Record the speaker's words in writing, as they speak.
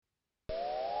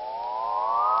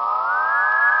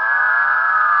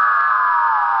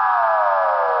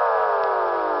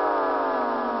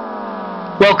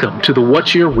Welcome to the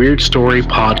What's Your Weird Story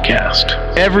podcast.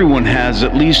 Everyone has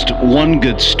at least one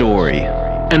good story.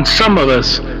 And some of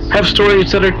us have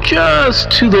stories that are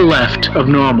just to the left of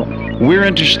normal. We're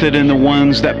interested in the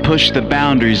ones that push the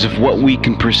boundaries of what we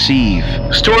can perceive.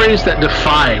 Stories that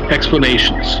defy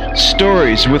explanations.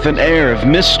 Stories with an air of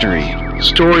mystery.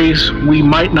 Stories we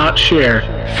might not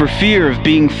share for fear of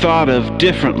being thought of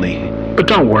differently. But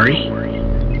don't worry,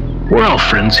 we're all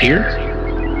friends here.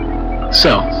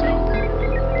 So,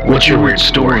 what's your weird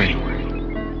story?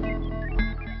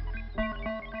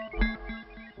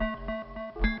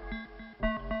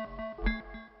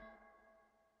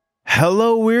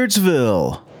 Hello,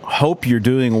 Weirdsville. Hope you're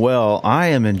doing well. I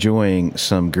am enjoying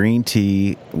some green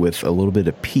tea with a little bit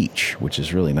of peach, which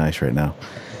is really nice right now.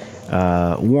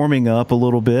 Warming up a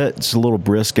little bit. It's a little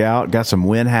brisk out. Got some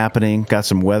wind happening. Got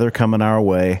some weather coming our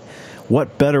way.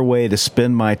 What better way to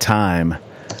spend my time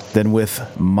than with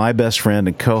my best friend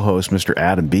and co-host, Mr.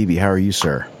 Adam Beebe. How are you,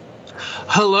 sir?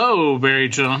 Hello, Barry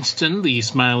Johnston, the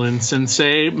smiling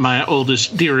sensei, my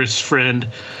oldest, dearest friend.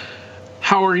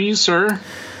 How are you, sir?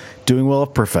 Doing well,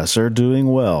 Professor.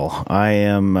 Doing well. I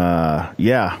am,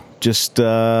 just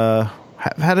had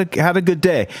a good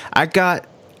day. I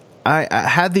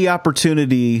had the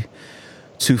opportunity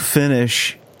to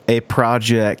finish a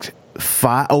project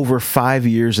over 5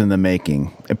 years in the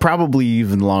making, and probably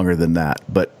even longer than that.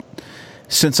 But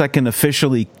since I can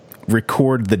officially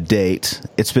record the date,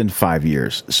 it's been 5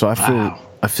 years. So I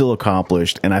feel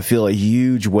accomplished, and I feel a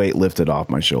huge weight lifted off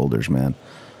my shoulders, man.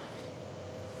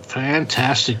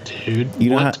 Fantastic, dude.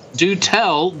 Do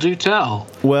tell.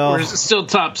 Well, or is it still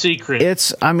top secret?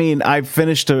 I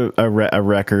finished a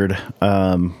record,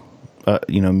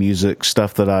 music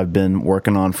stuff that I've been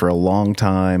working on for a long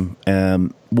time.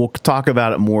 We'll talk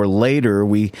about it more later.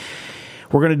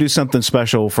 We're going to do something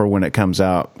special for when it comes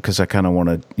out, because I kind of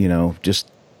want to,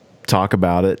 just talk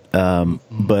about it.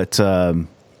 But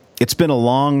it's been a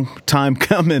long time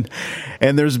coming,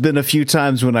 and there's been a few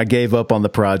times when I gave up on the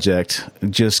project,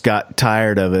 just got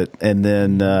tired of it. And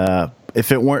then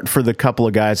if it weren't for the couple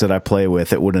of guys that I play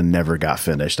with, it would have never got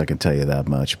finished. I can tell you that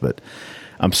much. But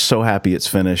I'm so happy it's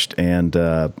finished, and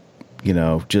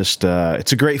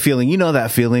it's a great feeling. You know that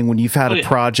feeling when you've had a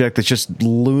project that's just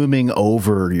looming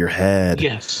over your head.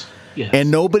 Yes.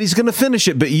 And nobody's going to finish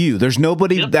it but you. There's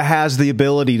nobody that has the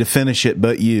ability to finish it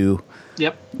but you.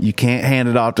 Yep. You can't hand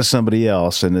it off to somebody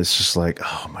else, and it's just like,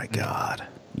 oh my God,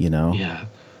 Yeah.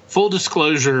 Full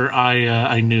disclosure,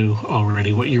 I knew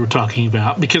already what you were talking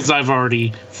about, because I've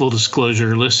already, full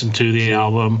disclosure, listened to the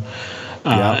album.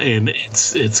 And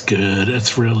it's good.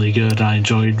 It's really good. I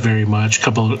enjoyed very much.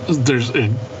 There's a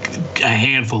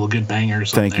handful of good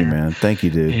bangers. Thank you, man. Thank you,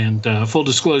 dude. And full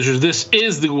disclosure, this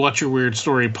is the What's Your Weird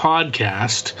Story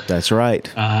podcast. That's right.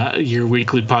 Your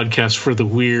weekly podcast for the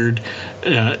weird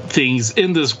things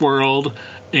in this world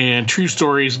and true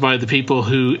stories by the people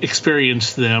who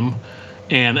experienced them.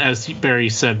 And as Barry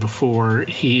said before,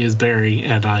 he is Barry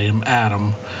and I am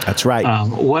Adam. That's right.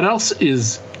 What else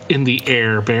is in the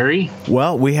air, Barry?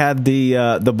 Well, we had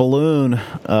the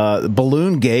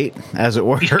balloon gate, as it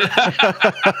were.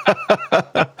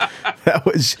 That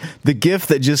was the gift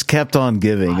that just kept on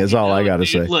giving, is all I got to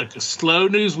say. Look, Slow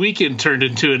News Weekend turned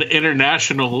into an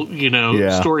international,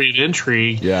 story of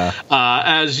intrigue. Yeah.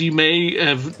 As you may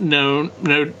have known,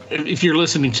 if you're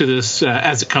listening to this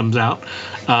as it comes out,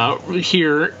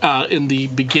 here in the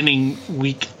beginning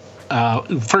week,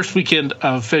 first weekend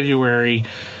of February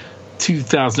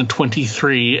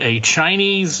 2023, a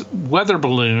Chinese weather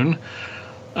balloon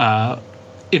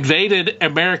invaded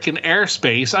American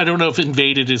airspace. I don't know if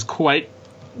invaded is quite,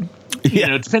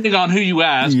 depending on who you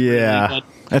ask. Yeah, really,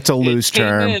 that's a loose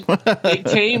term.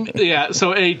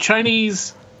 So a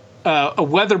Chinese a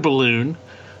weather balloon,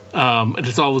 and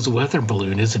it's always a weather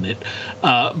balloon, isn't it?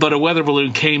 But a weather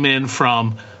balloon came in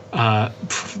from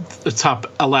the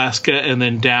top Alaska and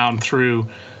then down through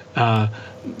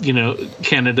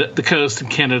Canada, the coast of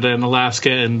Canada and Alaska,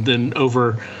 and then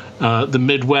over the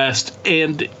Midwest.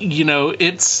 And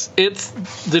it's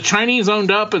the Chinese owned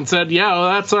up and said,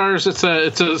 that's ours. It's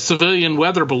a civilian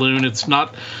weather balloon. It's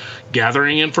not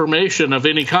gathering information of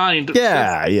any kind.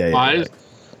 Yeah.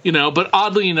 But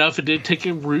oddly enough, it did take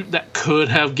a route that could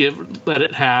have gathered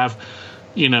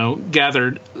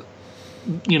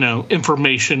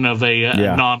information of a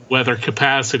non-weather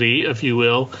capacity, if you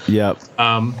will. Yep.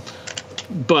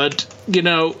 But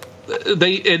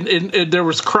they and there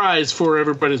was cries for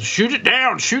everybody to shoot it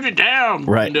down.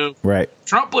 Right. Right.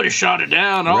 Trump would have shot it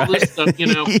down. All this stuff.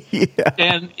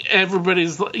 And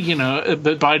everybody's but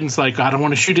Biden's like, I don't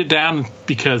want to shoot it down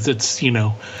because it's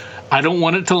I don't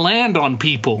want it to land on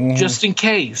people just in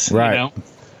case. Right.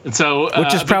 And so,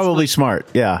 which is probably smart.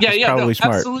 Yeah, probably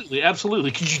smart. Absolutely,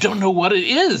 because you don't know what it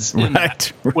is in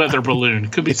that weather balloon.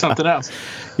 It could be something else.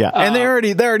 Yeah, and they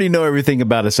already know everything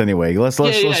about us anyway. Let's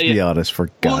be honest, for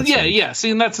God's sake. Yeah.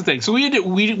 See, and that's the thing. So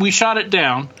we shot it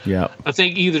down. Yeah, I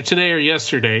think either today or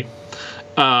yesterday.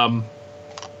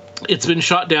 It's been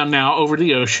shot down now over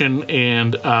the ocean,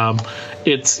 and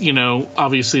it's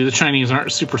obviously the Chinese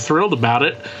aren't super thrilled about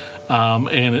it,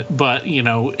 but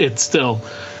it's still.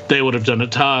 They would have done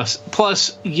it to us.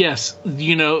 Plus, yes,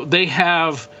 they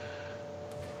have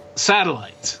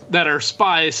satellites that are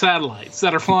spy satellites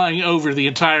that are flying over the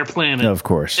entire planet. Of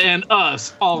course. And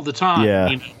us all the time.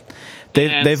 Yeah.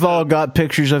 They've all got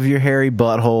pictures of your hairy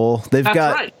butthole. That's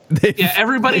right. Yeah,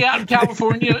 everybody out in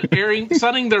California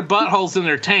sunning their buttholes in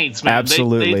their taints, man.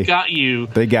 Absolutely. They've got you.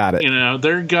 They got it.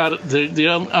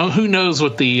 Who knows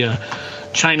what the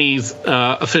Chinese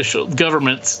official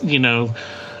government's,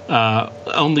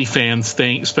 OnlyFans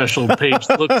thing special page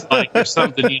looks like or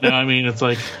something, it's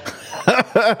like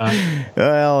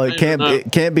well, it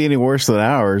can't be any worse than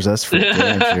ours, that's for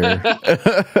damn sure.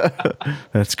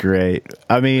 That's great.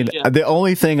 I mean, the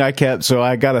only thing I kept, so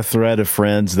I got a thread of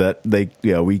friends that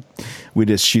we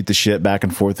just shoot the shit back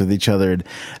and forth with each other, and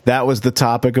that was the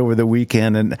topic over the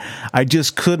weekend, and I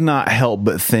just could not help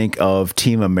but think of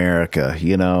Team America.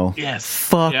 Yes,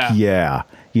 fuck yeah.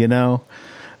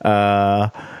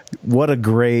 What a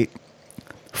great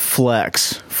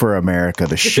flex for America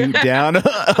to shoot down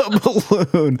a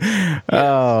balloon.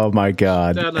 Oh my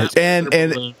God.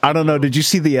 And I don't know, did you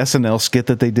see the SNL skit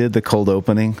that they did, the cold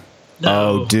opening? No.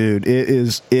 Oh dude,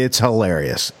 it's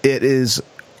hilarious. It is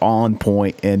on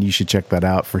point, and you should check that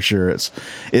out for sure.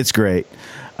 It's great.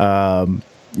 I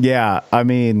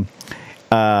mean,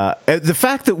 the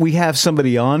fact that we have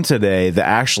somebody on today that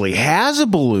actually has a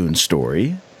balloon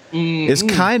story is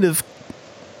kind of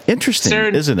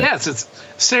interesting, isn't it? Yes, it's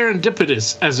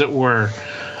serendipitous, as it were,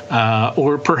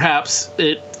 or perhaps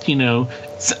it's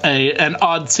an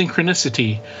odd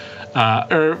synchronicity,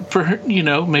 or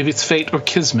maybe it's fate or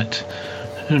kismet.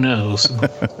 Who knows?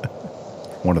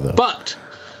 One of those. But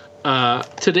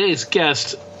today's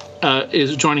guest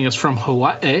is joining us from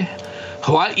Hawaii.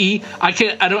 I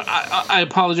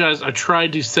apologize. I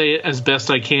tried to say it as best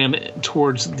I can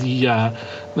towards the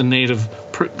native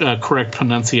correct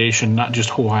pronunciation, not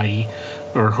just Hawaii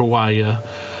or Hawaii,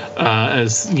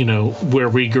 as where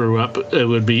we grew up it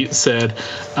would be said.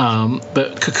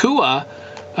 But Kekua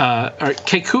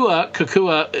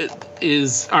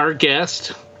is our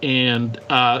guest, and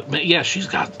she's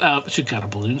got a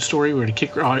balloon story. We're going to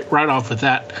kick right off with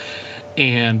that.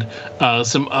 And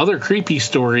some other creepy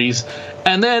stories.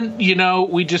 And then,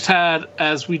 we just had,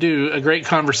 as we do, a great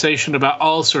conversation about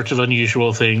all sorts of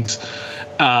unusual things,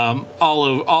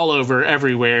 all over,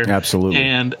 everywhere. Absolutely.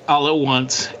 And all at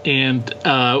once. And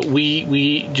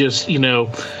we just,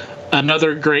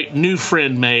 another great new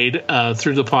friend made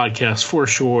through the podcast, for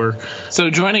sure. So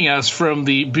joining us from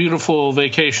the beautiful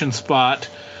vacation spot,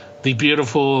 the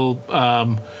beautiful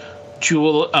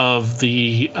jewel of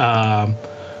the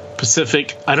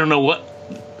Pacific. I don't know what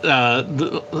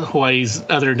Hawaii's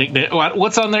other nickname.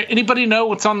 What's on there? Anybody know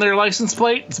what's on their license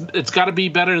plate? It's got to be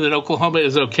better than Oklahoma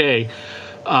is okay.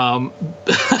 But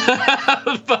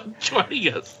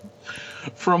joining us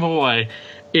from Hawaii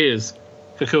is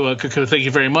Kekua. Kekua, thank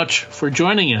you very much for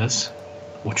joining us.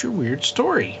 What's your weird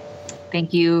story?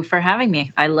 Thank you for having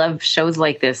me. I love shows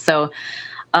like this. So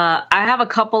I have a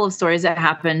couple of stories that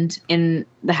happened in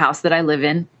the house that I live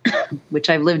in, which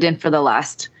I've lived in for the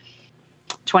last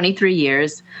 23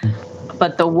 years.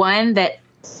 But the one that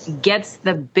gets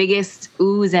the biggest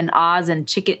oohs and ahs and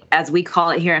chicken, as we call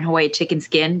it here in Hawaii, chicken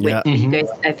skin. Yeah. You guys,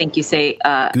 I think you say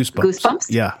goosebumps.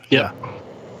 Yeah.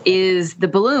 Is the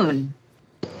balloon.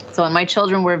 So when my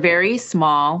children were very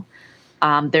small,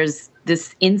 there's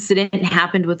this incident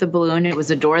happened with the balloon. It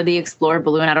was a Dora the Explorer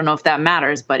balloon. I don't know if that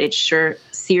matters, but it sure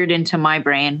seared into my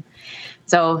brain.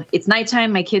 So it's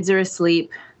nighttime. My kids are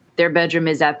asleep. Their bedroom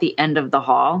is at the end of the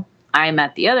hall. I'm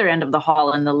at the other end of the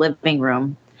hall in the living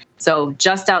room. So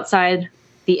just outside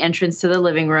the entrance to the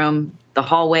living room, the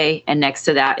hallway, and next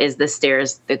to that is the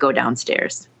stairs that go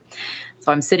downstairs.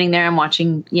 So I'm sitting there, I'm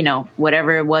watching,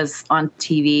 whatever it was on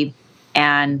TV,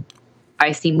 and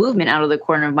I see movement out of the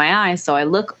corner of my eye. So I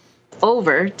look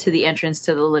over to the entrance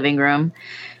to the living room,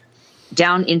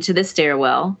 down into the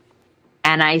stairwell,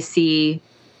 and I see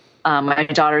my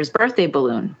daughter's birthday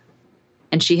balloon.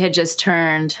 And she had just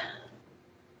turned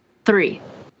 3.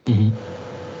 Mm-hmm.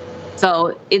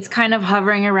 So it's kind of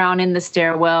hovering around in the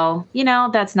stairwell.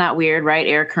 That's not weird, right?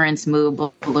 Air currents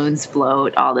move, balloons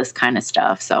float, all this kind of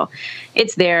stuff. So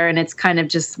it's there, and it's kind of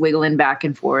just wiggling back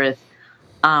and forth.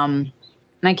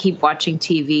 and I keep watching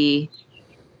TV.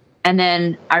 And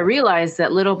then I realize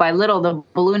that little by little, the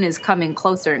balloon is coming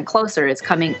closer and closer. It's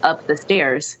coming up the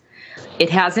stairs. It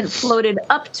hasn't floated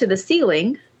up to the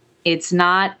ceiling. It's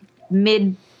not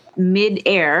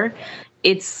mid-air.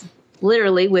 It's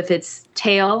literally with its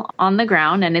tail on the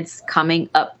ground, and it's coming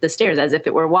up the stairs as if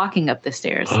it were walking up the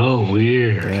stairs. Oh,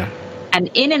 weird. Yeah. And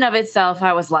in and of itself,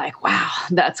 I was like, wow,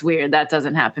 that's weird. That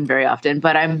doesn't happen very often.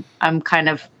 But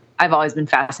I've always been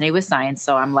fascinated with science.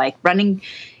 So I'm like running,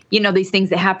 these things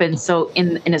that happen. So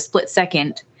in a split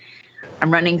second,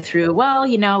 I'm running through,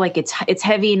 like it's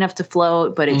heavy enough to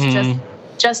float, but it's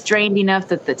just drained enough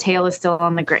that the tail is still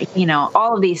on the ground,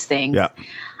 all of these things. Yeah.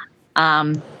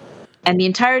 And the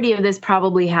entirety of this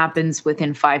probably happens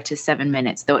within 5 to 7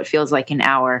 minutes, though it feels like an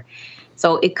hour.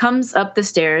 So it comes up the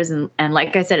stairs, and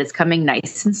like I said, it's coming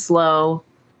nice and slow,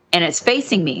 and it's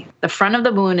facing me. The front of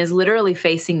the balloon is literally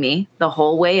facing me the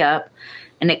whole way up,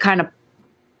 and it kind of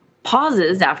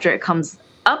pauses after it comes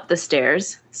up the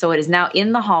stairs. So it is now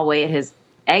in the hallway. It has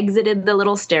exited the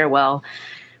little stairwell,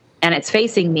 and it's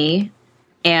facing me,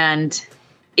 and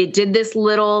it did this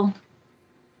little,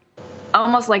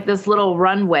 almost like this little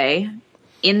runway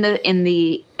in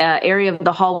the area of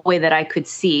the hallway that I could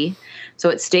see. So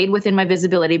it stayed within my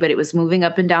visibility, but it was moving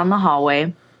up and down the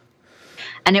hallway.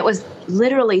 And it was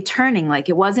literally turning. Like,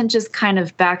 it wasn't just kind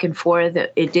of back and forth.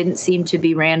 It didn't seem to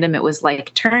be random. It was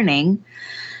like turning.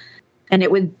 And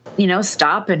it would,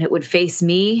 stop, and it would face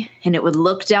me, and it would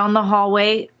look down the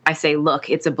hallway. I say, look,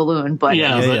 it's a balloon, but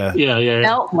it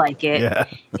felt like it. Yeah.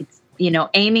 It's,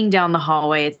 aiming down the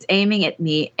hallway. It's aiming at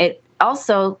me. It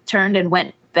also turned and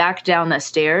went back down the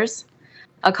stairs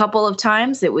a couple of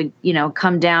times. It would,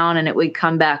 come down, and it would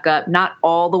come back up, not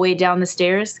all the way down the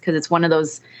stairs, because it's one of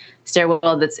those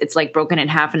stairwell it's like broken in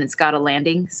half and it's got a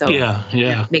landing. So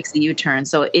it makes a U-turn.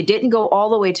 So it didn't go all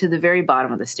the way to the very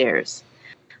bottom of the stairs,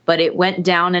 but it went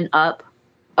down and up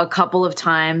a couple of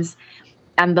times.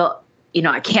 And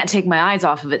I can't take my eyes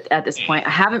off of it at this point. I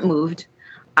haven't moved.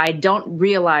 I don't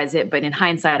realize it, but in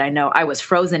hindsight, I know I was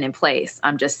frozen in place.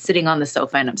 I'm just sitting on the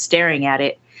sofa and I'm staring at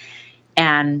it.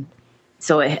 And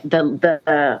so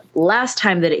the last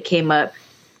time that it came up,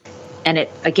 and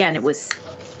it was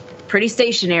pretty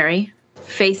stationary,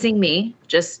 facing me,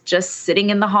 just sitting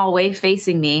in the hallway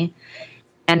facing me.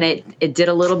 And it did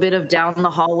a little bit of down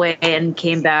the hallway and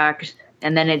came back.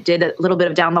 And then it did a little bit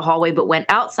of down the hallway, but went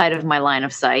outside of my line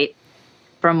of sight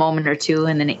for a moment or two.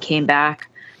 And then it came back,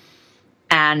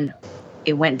 and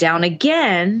it went down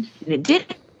again, and it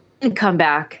didn't come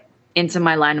back into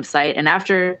my line of sight. And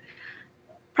after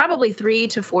probably 3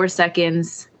 to 4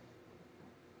 seconds,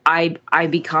 I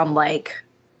become like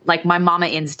my mama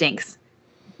instincts.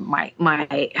 My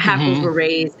hackles were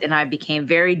raised, and I became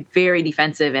very, very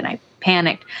defensive, and I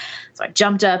panicked. So I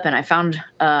jumped up, and I found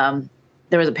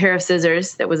there was a pair of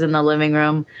scissors that was in the living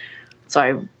room.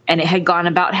 And it had gone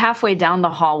about halfway down the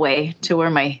hallway to where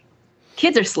my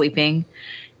kids are sleeping.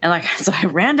 And so I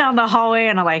ran down the hallway,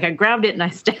 and I grabbed it and I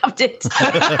stabbed it.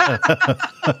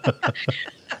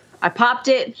 I popped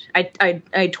it.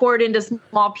 I tore it into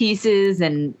small pieces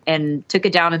and took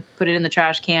it down and put it in the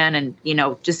trash can, and,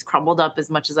 just crumbled up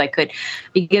as much as I could,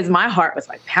 because my heart was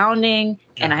pounding,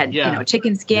 and I had,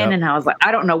 chicken skin. And I was like,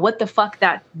 I don't know what the fuck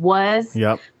that was.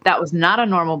 Yep. That was not a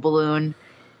normal balloon.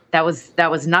 That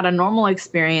was not a normal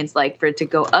experience, for it to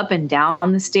go up and down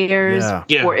the stairs,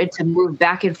 for it to move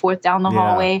back and forth down the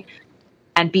hallway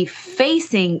and be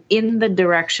facing in the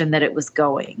direction that it was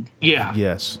going. Yeah.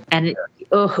 Yes. And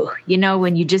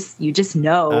when you just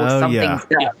know something's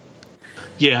up.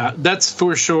 Yeah, that's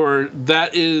for sure.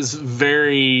 That is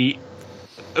very,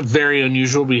 very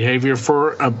unusual behavior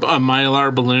for a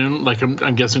Mylar balloon.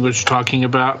 I'm guessing what you're talking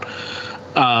about.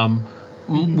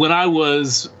 When I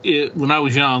was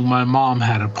young, my mom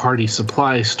had a party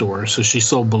supply store, so she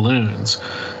sold balloons.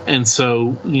 And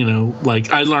so,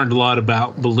 I learned a lot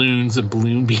about balloons and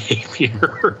balloon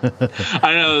behavior.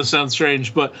 I know that sounds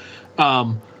strange, but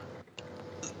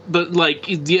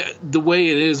the way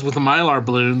it is with a Mylar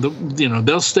balloon,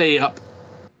 they'll stay up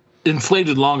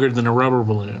inflated longer than a rubber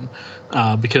balloon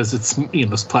because it's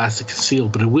it's plastic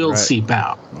sealed, but it will seep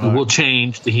out. It will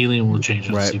change. The helium will change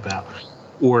and seep out,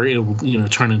 or it will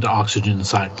turn into oxygen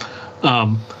inside.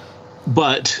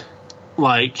 But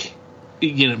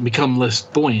become less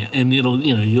buoyant, and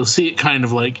you'll see it kind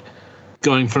of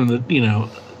going from the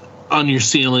on your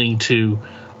ceiling to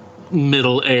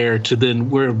middle air to then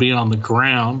where it'll be on the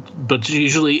ground. But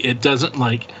usually it doesn't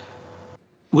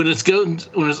when it's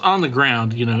on the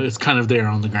ground, it's kind of there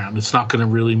on the ground. It's not going to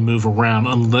really move around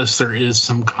unless there is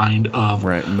some kind of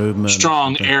movement,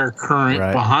 strong air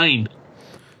current behind it.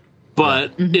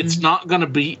 but it's not going to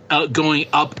be going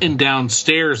up and down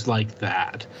stairs like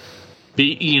that.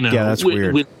 That's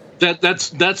weird.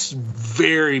 That's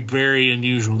very, very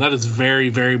unusual. That is very,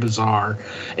 very bizarre.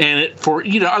 And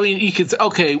you could say,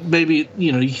 okay, maybe,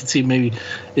 you can see maybe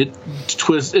it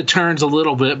turns a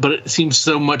little bit, but it seems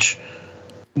so much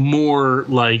more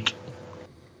like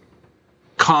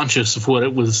conscious of what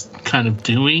it was kind of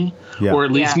doing, or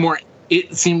at least more.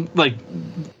 It seemed like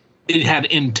it had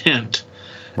intent,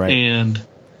 right? And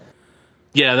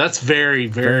that's very,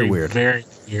 very, very weird. Very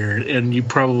weird. And you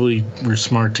probably were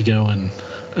smart to go and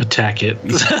attack it,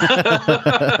 because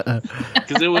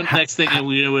next thing that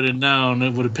we would have known,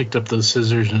 it would have picked up those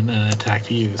scissors and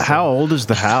attacked you. So. How old is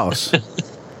the house?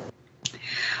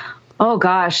 Oh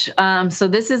gosh, so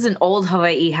this is an old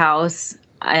Hawaii house.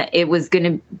 It was going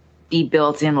to be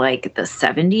built in like the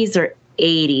 70s or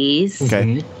 80s.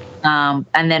 Okay.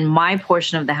 And then my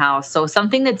portion of the house. So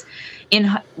something that's in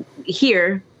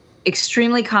here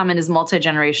extremely common is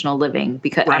multi-generational living,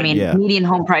 because median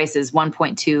home price is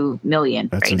 1.2 million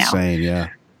That's right now. That's insane, yeah.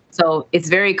 So it's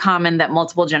very common that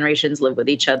multiple generations live with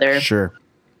each other. Sure.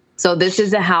 So this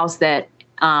is a house that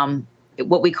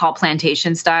what we call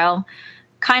plantation style,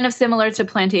 kind of similar to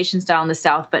plantation style in the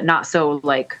South, but not so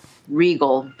like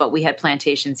regal, but we had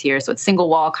plantations here. So it's single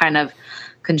wall kind of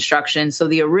construction. So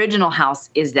the original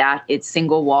house is that it's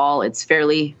single wall. It's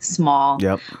fairly small.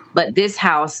 Yep. But this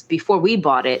house, before we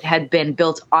bought it, had been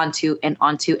built onto and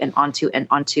onto and onto and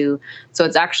onto. So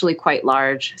it's actually quite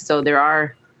large. So there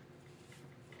are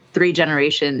 3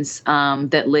 generations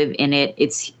that live in it.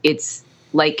 It's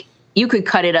like you could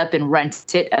cut it up and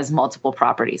rent it as multiple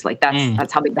properties. Like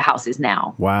that's how big the house is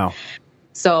now. Wow.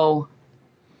 So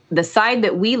the side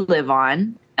that we live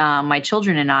on, my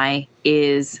children and I,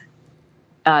 is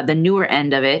the newer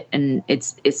end of it, and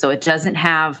it's so it doesn't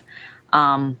have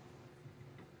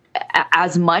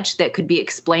as much that could be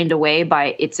explained away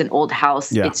by it's an old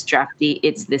house, it's drafty,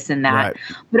 it's this and that. Right.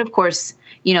 But of course,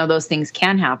 those things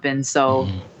can happen. So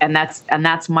and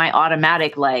that's my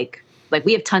automatic like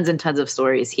we have tons and tons of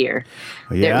stories here.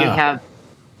 Yeah. We have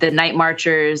the night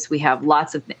marchers. We have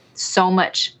lots of so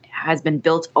much has been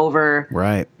built over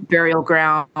burial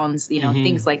grounds,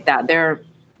 things like that. There are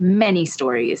many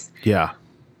stories. Yeah.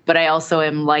 But I also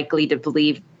am more likely to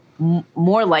believe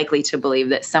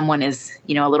that someone is,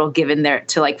 a little given there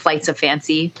to like flights of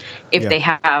fancy if they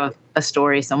have a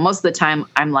story. So most of the time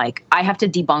I'm like, I have to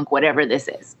debunk whatever this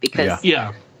is, because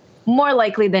more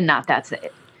likely than not, that's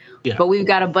it. Yeah. But we've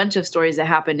got a bunch of stories that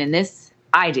happened in this.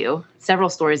 Several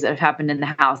stories that have happened in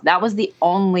the house. That was the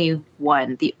only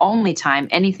time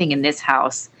anything in this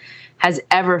house has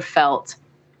ever felt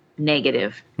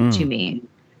negative to me.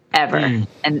 Ever.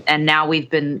 And now we've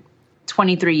been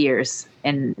 23 years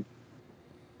and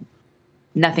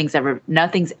nothing's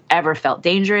ever felt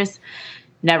dangerous,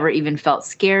 never even felt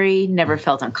scary, never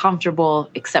felt uncomfortable,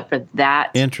 except for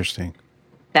that. Interesting.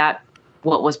 That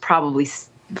what was probably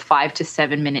 5 to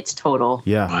 7 minutes total.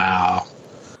 Yeah. Wow.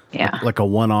 Yeah. Like a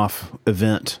one-off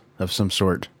event of some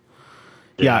sort.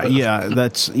 Yeah.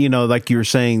 That's, like you were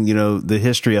saying, the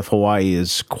history of Hawaii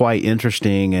is quite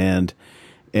interesting and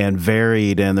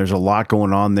varied, and there's a lot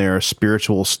going on there,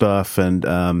 spiritual stuff,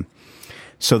 and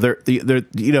so there,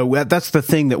 that's the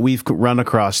thing that we've run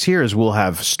across here is we'll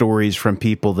have stories from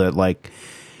people that like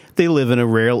they live in a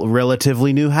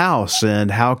relatively new house, and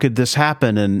how could this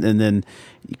happen? And then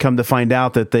you come to find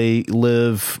out that they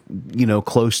live,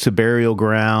 close to burial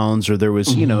grounds, or there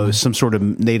was, some sort of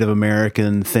Native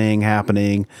American thing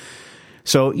happening.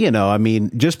 So,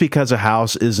 just because a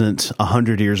house isn't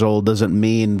 100 years old doesn't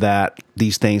mean that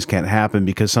these things can't happen,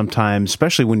 because sometimes,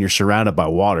 especially when you're surrounded by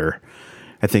water,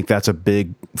 I think that's a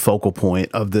big focal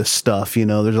point of this stuff.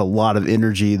 There's a lot of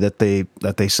energy that they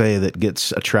say that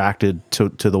gets attracted to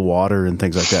the water and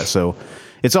things like that. So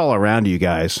it's all around you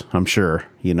guys, I'm sure,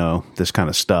 this kind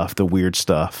of stuff, the weird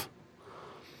stuff.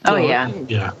 Oh, yeah.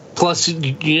 Yeah. Plus,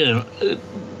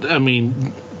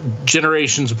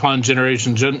 generations upon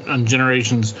generations and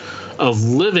generations of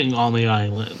living on the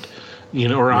island,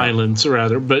 or islands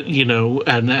rather, but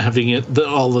and having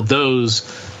all of those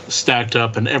stacked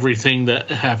up and everything that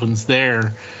happens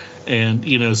there, and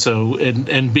so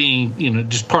and being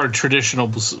just part of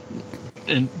traditional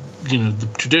and the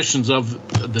traditions of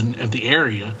the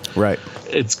area, right?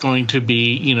 It's going to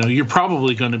be you're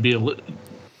probably going to be a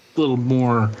little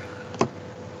more,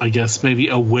 I guess, maybe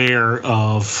aware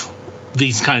of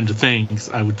these kinds of things,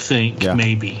 I would think,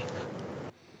 maybe,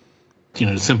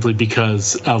 simply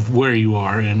because of where you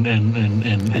are and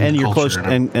you're close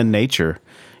and nature.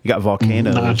 You got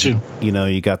volcanoes,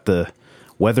 you got the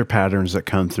weather patterns that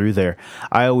come through there.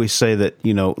 I always say that,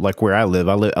 like where I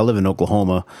live in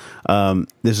Oklahoma.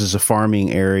 This is a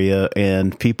farming area,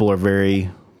 and people are very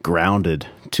grounded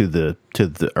to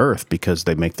the earth because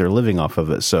they make their living off of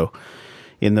it. So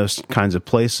in those kinds of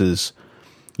places,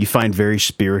 you find very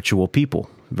spiritual people,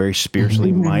 very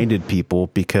spiritually minded people,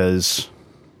 because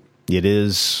it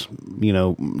is,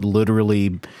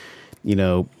 literally,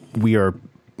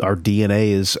 our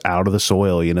DNA is out of the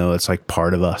soil, it's like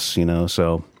part of us,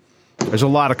 so there's a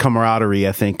lot of camaraderie,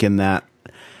 I think, in that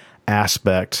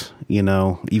aspect,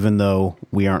 even though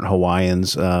we aren't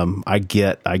Hawaiians. I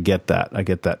get that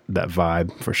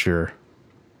vibe for sure.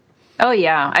 Oh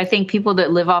yeah. I think people that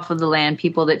live off of the land,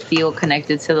 people that feel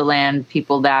connected to the land,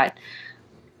 people that,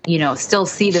 still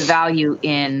see the value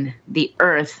in the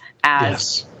earth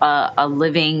as a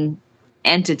living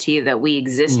entity that we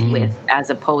exist with, as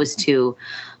opposed to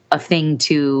a thing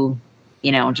to,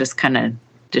 just kind of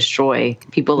destroy.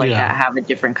 People like that have a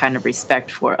different kind of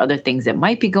respect for other things that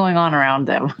might be going on around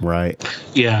them. Right.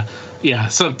 Yeah. Yeah.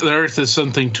 So the earth is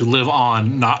something to live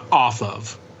on, not off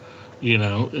of. We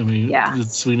live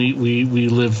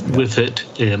with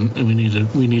it, and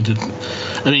we need to.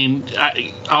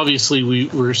 Obviously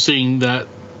we're seeing that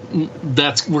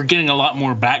we're getting a lot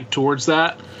more back towards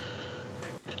that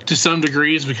to some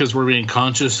degrees, because we're being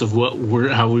conscious of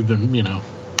how we've been,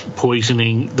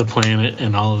 poisoning the planet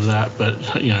and all of that. But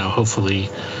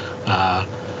hopefully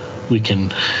we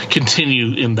can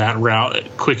continue in that route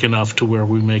quick enough to where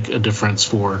we make a difference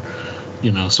for.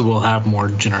 So we'll have more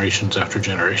generations after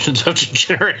generations after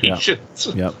generations.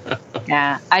 Yep.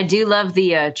 Yeah, I do love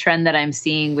the trend that I'm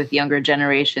seeing with younger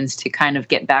generations to kind of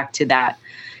get back to that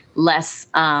less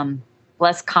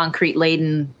concrete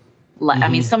laden. I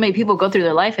mean, so many people go through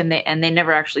their life and they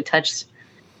never actually touch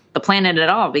the planet at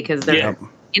all, because they're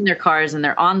in their cars and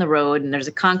they're on the road and there's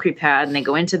a concrete pad and they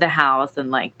go into the house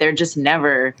and like they're just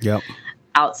never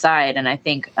outside. And I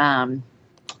think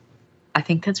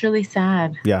that's really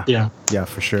sad. Yeah,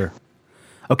 for sure.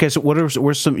 Okay, so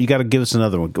where's some? You got to give us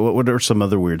another one. What are some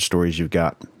other weird stories you've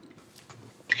got?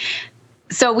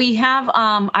 So we have.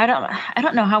 I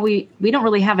don't know how we don't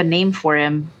really have a name for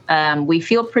him. We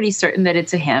feel pretty certain that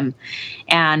it's a him,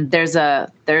 and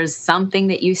there's something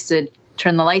that used to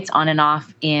turn the lights on and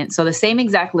off in. So the same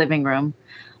exact living room,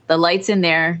 the lights in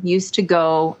there used to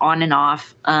go on and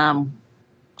off.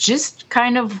 Just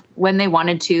kind of when they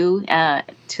wanted to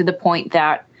the point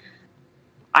that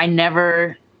I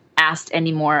never asked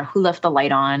anymore who left the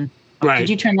light on. Right. Did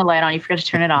you turn the light on? You forgot to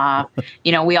turn it off.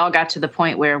 We all got to the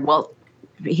point where, well,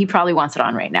 he probably wants it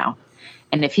on right now.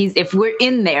 And if we're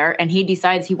in there and he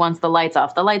decides he wants the lights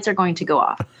off, the lights are going to go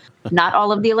off. Not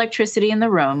all of the electricity in the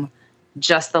room,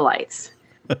 just the lights.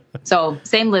 So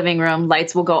same living room,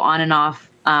 lights will go on and off.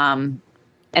 And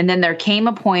then there came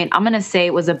a point, I'm going to say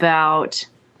it was about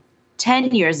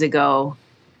 10 years ago,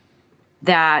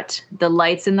 that the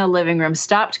lights in the living room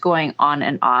stopped going on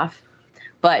and off,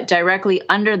 but directly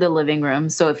under the living room.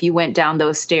 So if you went down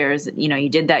those stairs, you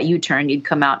did that U-turn, you'd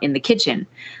come out in the kitchen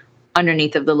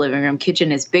underneath of the living room.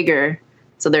 Kitchen is bigger.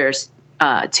 So there's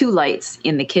 2 lights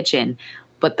in the kitchen,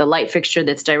 but the light fixture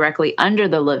that's directly under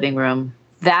the living room,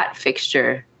 that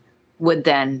fixture would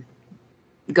then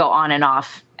go on and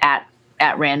off at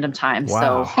random times.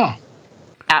 Wow. So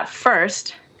at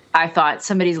first, I thought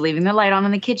somebody's leaving the light on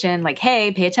in the kitchen, like,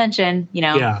 hey, pay attention.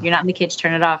 You're not in the kitchen,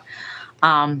 turn it off.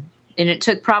 And it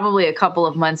took probably a couple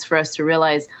of months for us to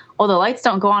realize, the lights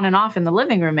don't go on and off in the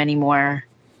living room anymore.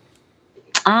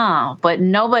 But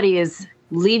nobody is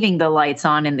leaving the lights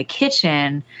on in the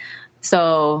kitchen.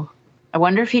 So I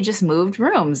wonder if he just moved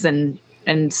rooms. And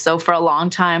so for a long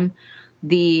time,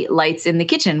 the lights in the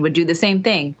kitchen would do the same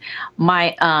thing.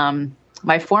 My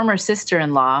former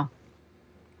sister-in-law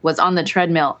was on the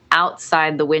treadmill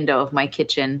outside the window of my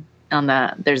kitchen.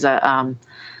 There's a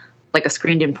like a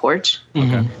screened-in porch,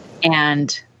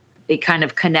 and it kind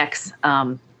of connects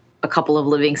a couple of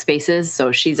living spaces.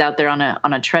 So she's out there on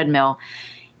a treadmill,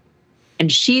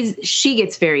 and she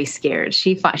gets very scared.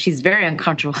 She's very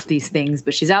uncomfortable with these things,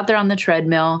 but she's out there on the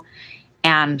treadmill,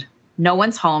 and no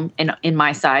one's home in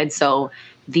my side. So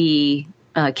the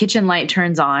kitchen light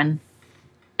turns on.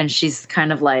 And she's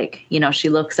kind of like, she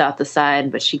looks out the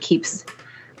side, but she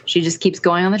just keeps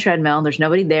going on the treadmill. There's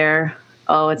nobody there.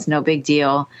 Oh, it's no big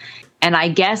deal. And I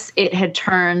guess it had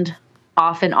turned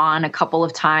off and on a couple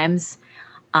of times.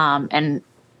 And,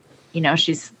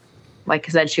 she's, like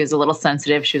I said, she was a little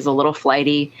sensitive. She was a little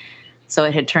flighty. So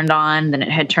it had turned on, then it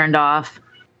had turned off.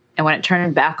 And when it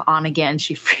turned back on again,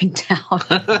 she freaked out.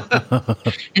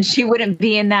 And she wouldn't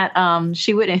be in that,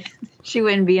 she wouldn't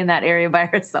be in that area by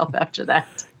herself after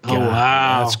that. Oh,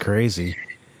 wow. That's crazy.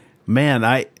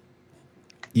 Man,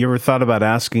 you ever thought about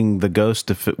asking the ghost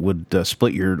if it would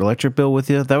split your electric bill with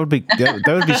you? That would be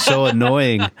so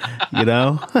annoying, having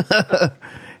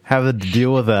to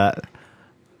deal with that.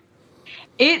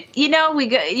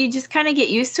 You just kind of get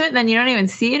used to it, and then you don't even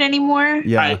see it anymore.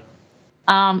 Yeah. Right.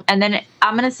 And then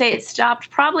I'm going to say it stopped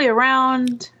probably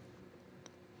around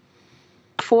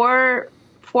 4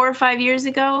 or 5 years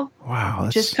ago. Wow.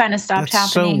 Just kind of stopped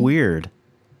that's happening. So weird.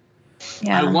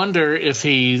 Yeah. I wonder if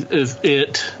he's moved to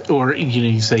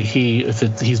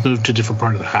a different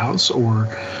part of the house, or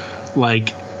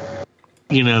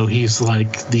he's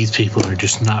like, these people are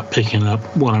just not picking up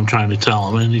what I'm trying to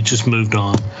tell them, and he just moved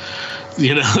on,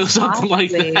 something like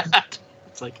that.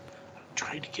 It's like, I'm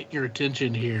trying to get your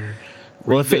attention here.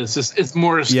 Well, if it's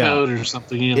Morse code or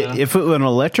something, If it were an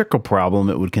electrical problem,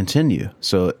 it would continue.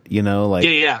 So,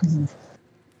 yeah.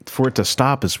 For it to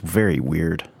stop is very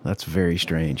weird. That's very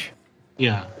strange.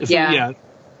 Yeah.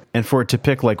 And for it to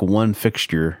pick like one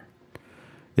fixture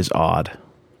is odd,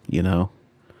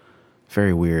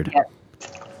 Very weird. Yep.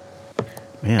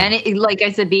 Man. And like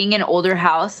I said, being an older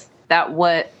house, that's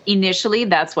what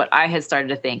I had started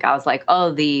to think. I was like,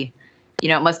 oh, it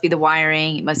must be the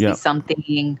wiring. It must be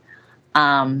something.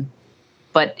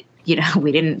 But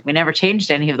we never changed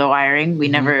any of the wiring. We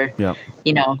never,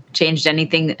 changed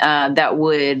anything, that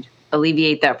would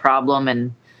alleviate that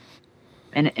problem.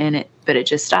 But it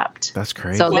just stopped. That's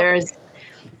crazy. So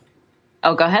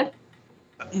go ahead.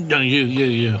 No,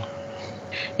 you.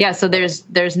 Yeah. So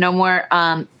there's no more,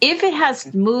 if it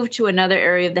has moved to another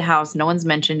area of the house, no one's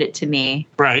mentioned it to me.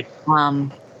 Right.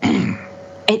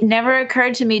 It never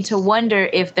occurred to me to wonder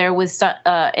if there was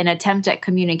an attempt at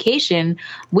communication.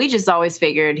 We just always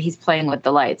figured he's playing with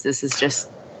the lights. This is just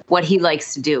what he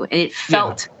likes to do. And it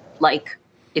felt like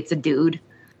it's a dude.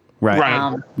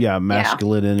 Right.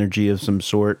 Masculine energy of some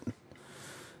sort.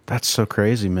 That's so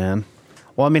crazy, man.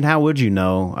 Well, I mean, how would you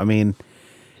know? I mean,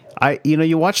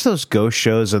 you watch those ghost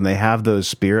shows and they have those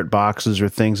spirit boxes or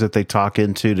things that they talk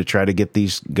into to try to get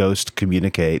these ghosts to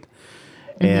communicate.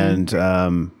 Mm-hmm. And,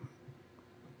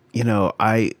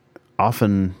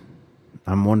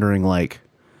 I'm wondering,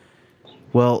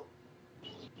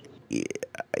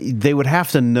 they would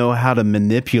have to know how to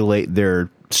manipulate their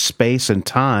space and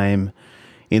time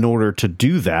in order to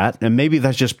do that. And maybe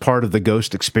that's just part of the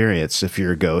ghost experience. If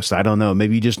you're a ghost, I don't know.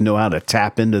 Maybe you just know how to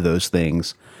tap into those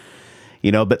things,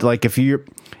 but like, if your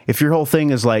whole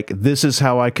thing is like, this is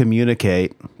how I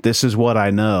communicate, this is what I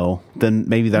know, then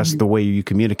maybe that's the way you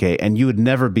communicate. And you would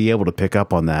never be able to pick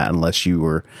up on that unless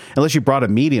you brought a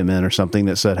medium in or something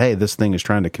that said, hey, this thing is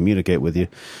trying to communicate with you,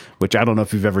 which I don't know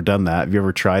if you've ever done that. Have you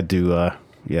ever tried to,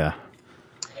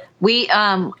 We,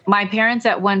 my parents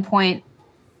at one point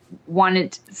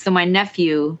my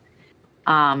nephew,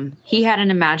 he had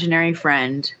an imaginary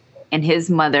friend, and his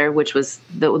mother, which was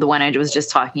the one I was just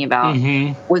talking about,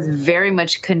 was very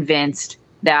much convinced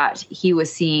that he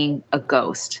was seeing a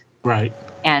ghost. Right.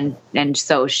 And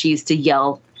so she used to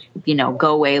yell,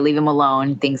 go away, leave him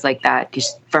alone, things like that.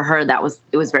 'Cause for her, it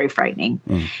was very frightening.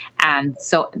 And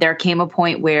so there came a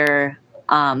point where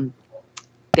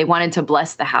they wanted to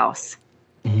bless the house,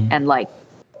 and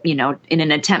in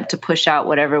an attempt to push out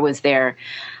whatever was there.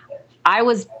 I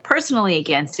was personally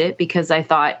against it because I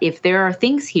thought, if there are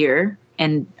things here,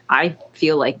 and I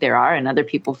feel like there are, and other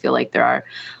people feel like there are,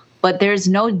 but there's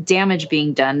no damage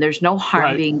being done, there's no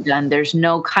harm being done, there's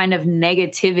no kind of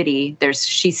negativity.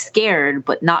 She's scared,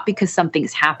 but not because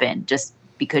something's happened, just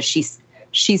because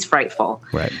she's frightful.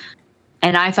 Right.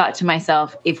 And I thought to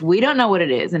myself, if we don't know what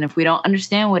it is, and if we don't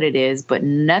understand what it is, but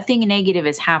nothing negative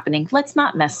is happening, let's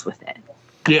not mess with it.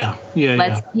 Yeah.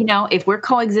 Let's, if we're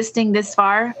coexisting this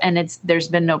far and there's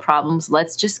been no problems,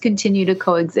 let's just continue to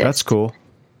coexist. That's cool.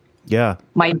 Yeah.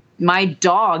 My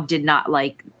dog did not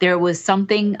there was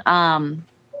something,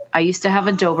 I used to have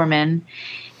a Doberman,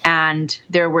 and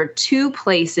there were 2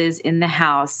 places in the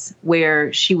house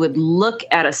where she would look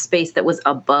at a space that was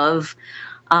above,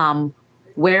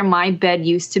 where my bed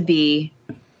used to be,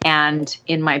 and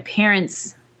in my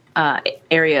parents'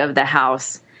 area of the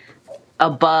house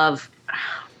above,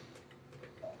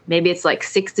 maybe it's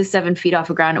 6 to 7 feet off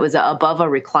the ground. It was above a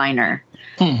recliner.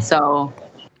 So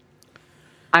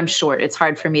I'm short. It's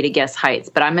hard for me to guess heights,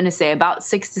 but I'm going to say about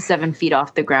 6 to 7 feet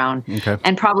off the ground,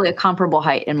 and probably a comparable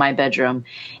height in my bedroom.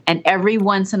 And every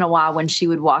once in a while, when she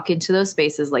would walk into those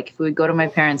spaces, if we would go to my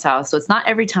parents' house, so it's not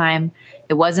every time,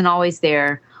 it wasn't always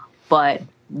there, but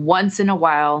once in a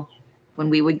while when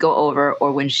we would go over,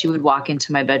 or when she would walk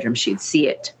into my bedroom, she'd see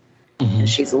it. And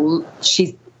she's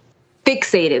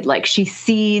fixated, she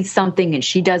sees something and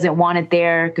she doesn't want it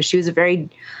there, because she was a very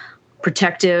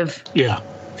protective,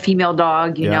 female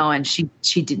dog, you know, and she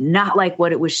did not like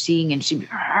what it was seeing, and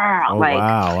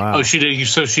wow. Oh, she did.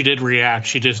 So she did react.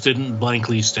 She just didn't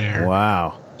blankly stare.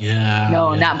 Wow. Yeah.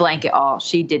 No, not blank at all.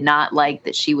 She did not like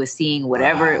that she was seeing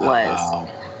whatever it was.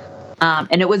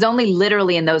 And it was only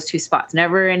literally in those two spots,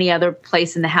 never any other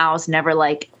place in the house, never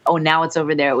like, oh, now it's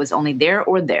over there. It was only there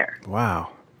or there. Wow.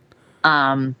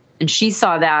 And she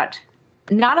saw that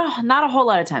not a whole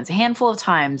lot of times, a handful of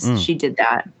times she did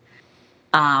that.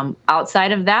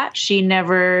 Outside of that, she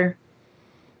never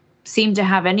seemed to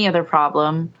have any other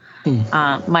problem.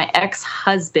 My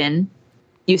ex-husband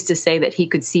used to say that he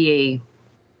could see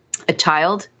a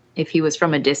child if he was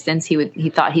from a distance. He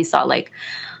thought he saw like,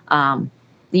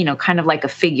 kind of like a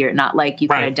figure, not like you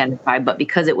could identify, but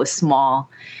because it was small,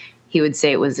 he would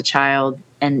say it was a child.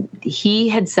 And he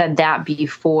had said that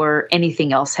before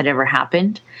anything else had ever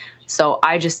happened. So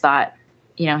I just thought,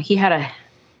 he had a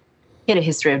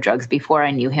history of drugs before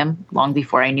I knew him, long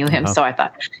before I knew him. So I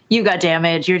thought, you got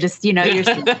damaged. You're just, you're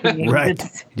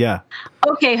right. Yeah.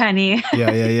 Okay, honey.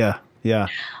 Yeah.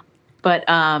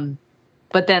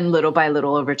 But then little by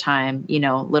little over time,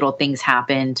 little things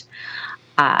happened.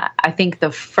 I think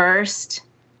the first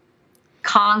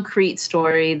concrete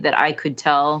story that I could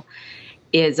tell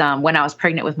is when I was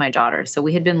pregnant with my daughter. So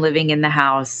we had been living in the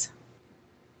house.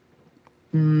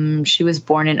 She was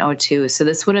born in 2002. So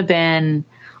this would have been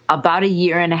about a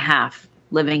year and a half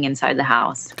living inside the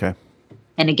house. Okay.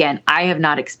 And again, I have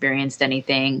not experienced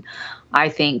anything. I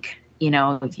think,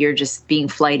 you're just being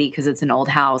flighty because it's an old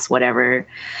house, whatever.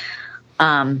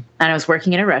 And I was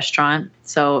working in a restaurant,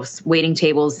 so waiting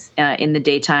tables in the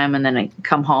daytime, and then I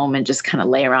come home and just kind of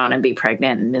lay around and be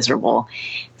pregnant and miserable.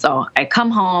 So I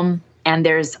come home, and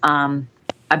there's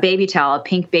a baby towel, a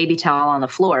pink baby towel on the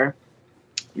floor.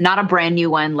 Not a brand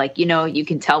new one, like, you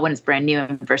can tell when it's brand new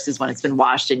versus when it's been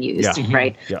washed and used,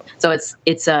 right? Yeah. So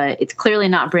it's clearly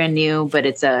not brand new, but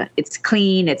it's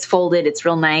clean, it's folded, it's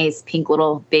real nice, pink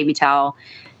little baby towel.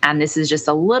 And this is just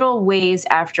a little ways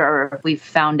after we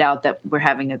found out that we're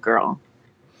having a girl.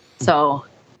 So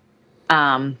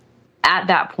at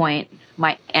that point,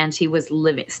 my auntie was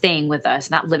staying with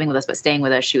us, not living with us, but staying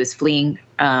with us. She was fleeing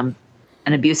an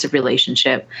abusive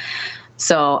relationship.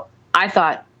 So I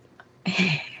thought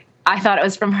it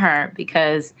was from her,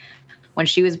 because when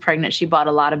she was pregnant, she bought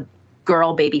a lot of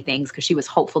girl baby things because she was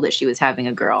hopeful that she was having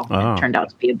a girl. It turned out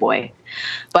to be a boy.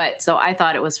 But so I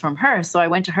thought it was from her. So I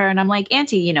went to her and I'm like,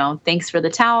 Auntie, thanks for the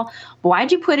towel.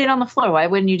 Why'd you put it on the floor? Why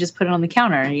wouldn't you just put it on the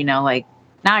counter? Like,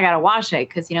 now I got to wash it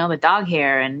because, the dog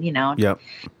hair and, Yep.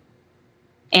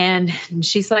 And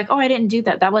she's like, oh, I didn't do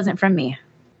that. That wasn't from me.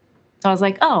 So I was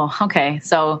like, oh, okay.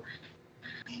 So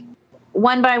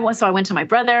one by one, so I went to my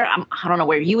brother. I don't know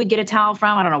where you would get a towel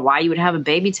from. I don't know why you would have a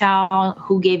baby towel.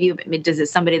 Who gave you? Is it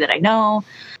somebody that I know?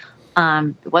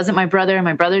 It wasn't my brother.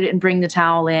 My brother didn't bring the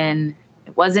towel in.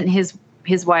 It wasn't his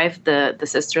wife, the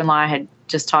sister-in-law I had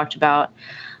just talked about.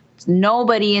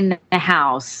 Nobody in the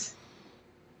house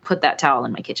put that towel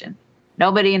in my kitchen.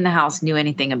 Nobody in the house knew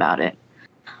anything about it.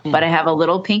 But I have a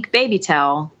little pink baby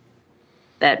towel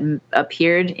that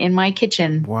appeared in my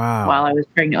kitchen while I was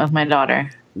pregnant with my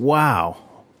daughter. Wow.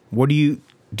 Do you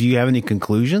have any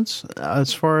conclusions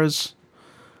as far as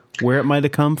where it might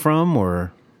have come from,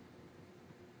 or?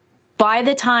 By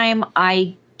the time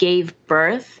I gave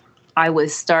birth, I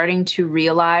was starting to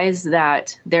realize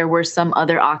that there were some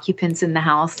other occupants in the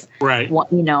house. Right.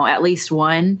 At least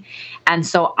one. And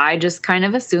so I just kind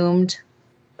of assumed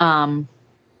the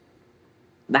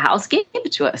house gave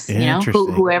it to us,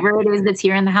 whoever it is that's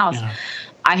here in the house. Yeah.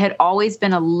 I had always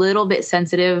been a little bit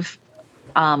sensitive.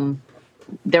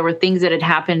 There were things that had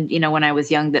happened, when I was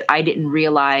young that I didn't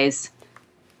realize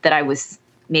that I was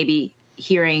maybe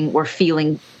hearing or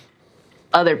feeling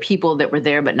other people that were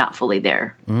there, but not fully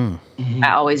there. Mm-hmm.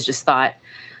 I always just thought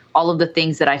all of the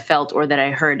things that I felt or that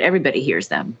I heard, everybody hears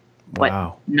them,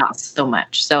 but not so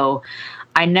much. So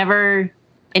I never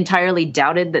entirely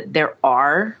doubted that there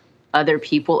are other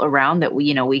people around that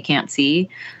we can't see.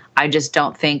 I just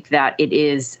don't think that it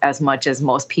is as much as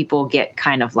most people get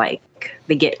kind of like,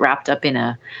 they get wrapped up in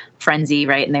a frenzy,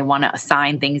 right? And they want to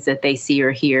assign things that they see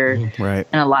or hear. Right.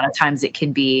 And a lot of times it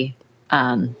can be,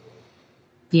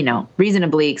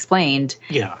 reasonably explained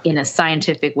in a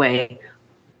scientific way,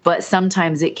 but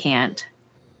sometimes it can't.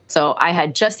 So I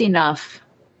had just enough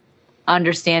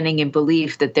understanding and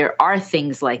belief that there are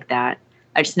things like that.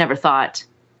 I just never thought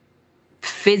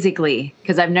physically,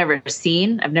 because I've never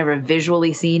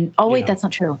visually seen. Oh, wait, that's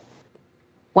not true.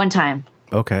 One time.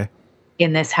 Okay.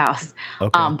 In this house.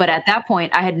 Okay. But at that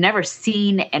point, I had never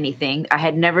seen anything. I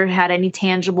had never had any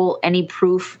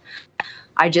proof.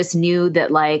 I just knew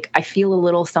that, like, I feel a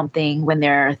little something when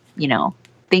there are,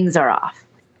 things are off.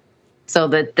 So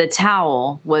the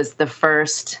towel was the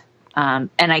first,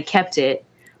 and I kept it.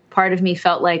 Part of me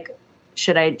felt like,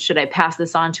 should I pass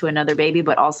this on to another baby?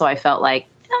 But also I felt like,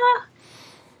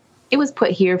 it was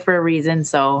put here for a reason.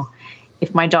 So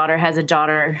if my daughter has a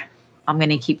daughter, I'm going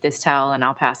to keep this towel and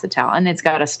I'll pass the towel. And it's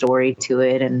got a story to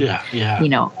it and,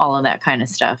 all of that kind of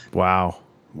stuff. Wow.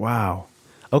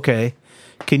 Okay.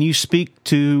 Can you speak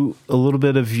to a little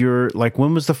bit of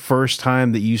when was the first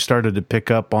time that you started to pick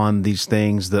up on these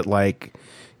things that like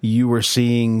you were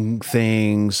seeing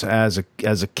things as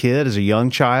a kid, as a young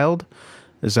child?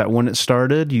 Is that when it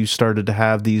started? You started to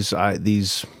have these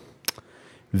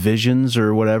visions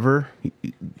or whatever?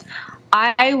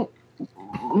 I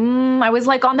was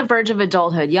like on the verge of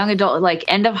adulthood, young adult, like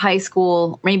end of high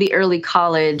school, maybe early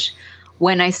college,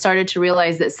 when I started to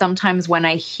realize that sometimes when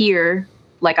I hear,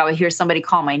 like I would hear somebody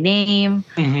call my name,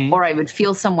 or I would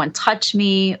feel someone touch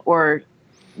me, or,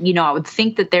 I would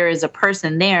think that there is a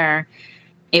person there.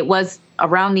 It was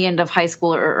around the end of high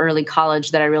school or early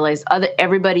college that I realized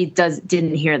everybody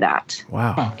didn't hear that.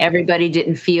 Wow. Everybody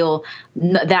didn't feel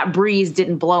that breeze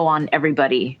didn't blow on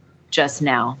everybody just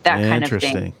now, that kind of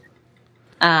thing.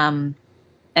 And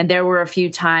there were a few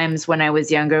times when I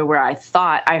was younger where I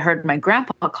thought I heard my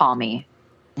grandpa call me.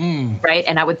 Right.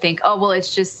 And I would think, oh, well,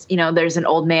 it's just, there's an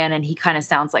old man and he kind of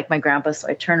sounds like my grandpa. So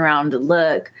I turn around to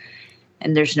look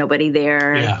and there's nobody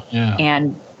there. Yeah.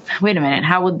 And wait a minute,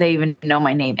 how would they even know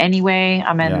my name anyway?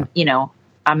 I'm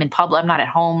in public, I'm not at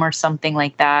home or something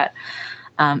like that.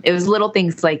 It was little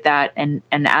things like that. And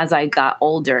as I got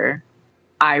older,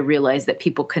 I realized that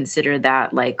people consider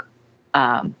that like,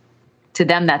 to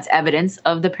them, that's evidence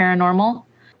of the paranormal.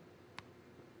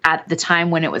 At the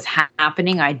time when it was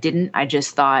happening, I didn't. I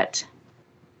just thought,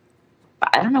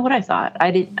 I don't know what I thought. I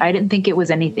didn't think it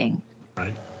was anything.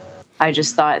 Right. I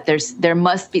just thought there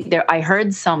must be there. I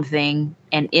heard something,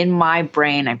 and in my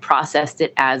brain, I processed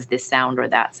it as this sound or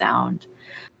that sound.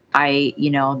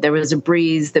 There was a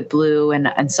breeze that blew,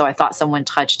 and so I thought someone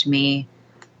touched me.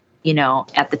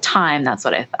 At the time, that's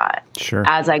what I thought. Sure.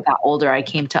 As I got older, I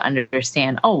came to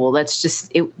understand,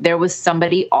 there was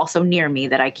somebody also near me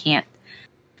that I can't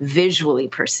visually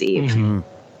perceive. Mm-hmm.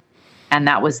 And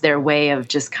that was their way of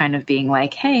just kind of being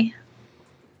like, hey,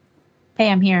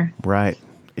 I'm here. Right.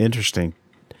 Interesting.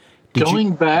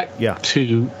 Going back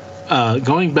to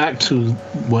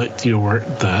what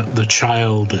the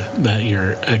child that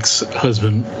your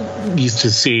ex-husband used to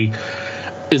see.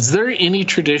 Is there any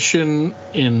tradition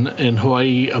in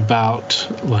Hawaii about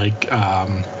like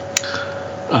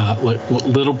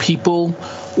little people,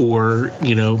 or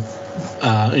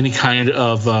any kind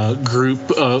of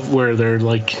group of where they're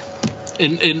like,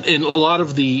 in a lot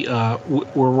of the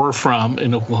where we're from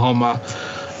in Oklahoma,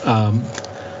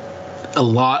 a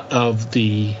lot of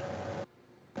the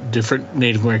different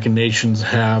Native American nations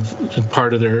have, in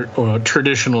part of their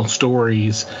traditional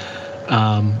stories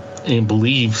and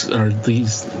beliefs, are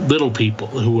these little people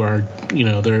who are,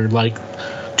 they're like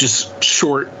just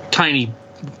short, tiny,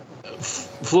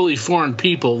 fully formed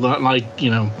people, not like,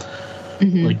 like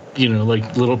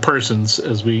little persons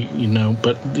as we,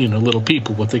 but, little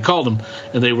people, what they called them.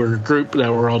 And they were a group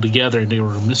that were all together, and they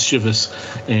were mischievous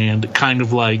and kind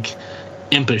of like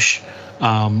impish,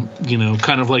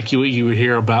 kind of like you would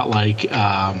hear about like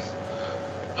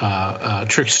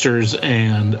tricksters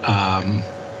and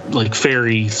like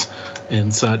fairies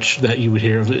and such that you would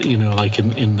hear of, like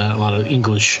in a lot of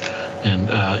English and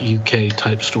UK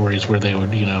type stories where they would,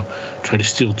 try to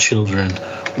steal children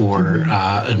or,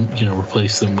 and,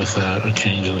 replace them with a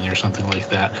changeling or something like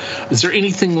that. Is there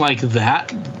anything like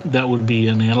that would be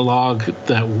an analog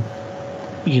that,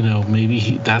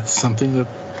 maybe that's something that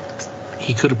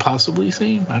he could have possibly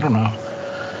seen? I don't know.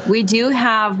 We do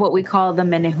have what we call the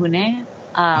menehune.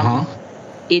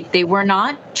 They were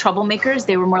not troublemakers;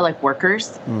 they were more like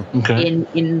workers. Okay.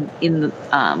 In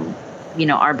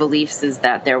our beliefs is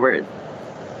that there were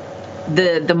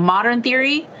the modern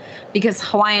theory, because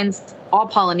Hawaiians, all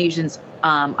Polynesians.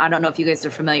 I don't know if you guys are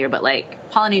familiar, but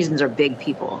like Polynesians are big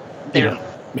people.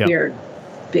 We're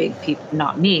big people.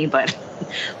 Not me, but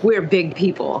we're big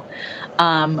people.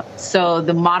 So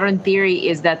the modern theory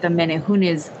is that the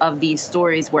menehunes of these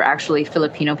stories were actually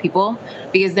Filipino people,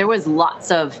 because there was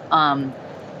lots of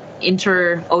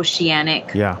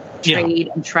interoceanic trade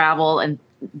and travel, and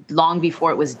long before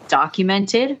it was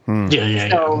documented.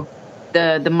 So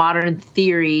the modern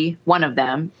theory, one of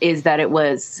them, is that it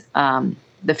was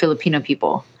the Filipino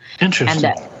people.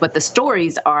 Interesting. But the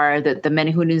stories are that the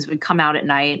menehunes would come out at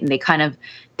night, and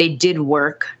they did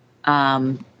work.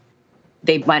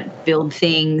 They might build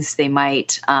things. They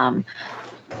might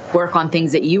work on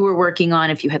things that you were working on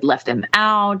if you had left them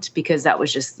out, because that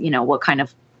was just, what kind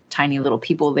of tiny little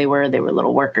people they were. They were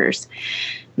little workers.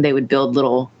 They would build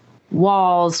little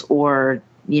walls or,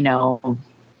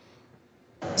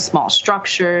 small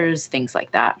structures, things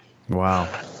like that. Wow.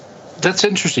 That's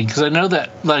interesting, because I know that,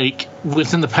 like,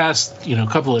 within the past,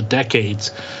 couple of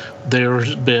decades,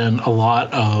 there's been a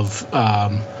lot of,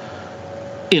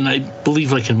 and I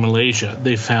believe, like in Malaysia,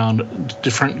 they found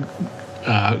different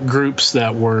groups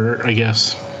that were, I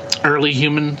guess, early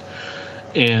human,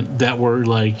 and that were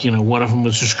like, one of them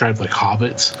was described like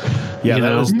hobbits. Yeah,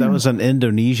 that was an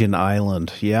Indonesian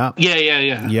island. Yeah.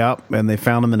 Yeah. Yep, and they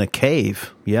found them in a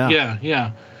cave. Yeah.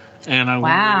 Yeah. And I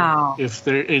wonder if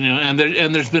there, and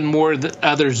there's been more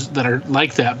others that are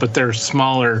like that, but they're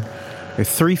smaller. They're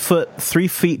 3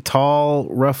 feet tall,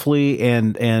 roughly,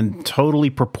 and totally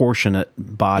proportionate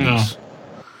bodies.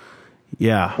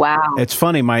 Yeah. Wow. It's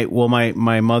funny. My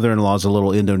mother-in-law is a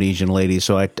little Indonesian lady,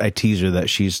 so I tease her that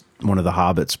she's one of the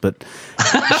hobbits,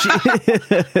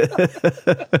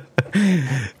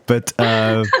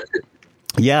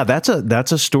 yeah, that's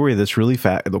a story that's really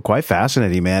quite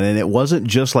fascinating, man. And it wasn't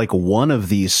just like one of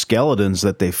these skeletons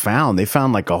that they found. They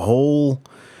found like a whole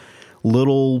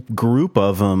little group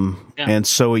of them. Yeah. And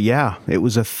so, it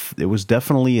was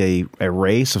definitely a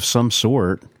race of some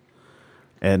sort.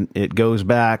 And it goes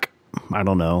back, I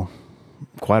don't know,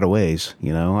 quite a ways,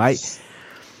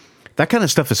 that kind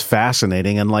of stuff is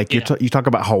fascinating. And like you talk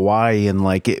about Hawaii, and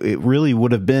like it really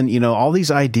would have been, all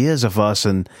these ideas of us,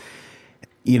 and,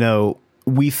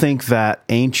 we think that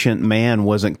ancient man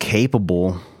wasn't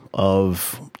capable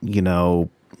of,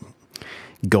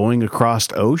 going across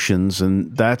oceans,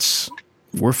 and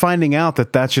we're finding out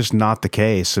that that's just not the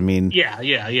case. I mean,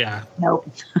 yeah.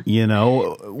 Nope.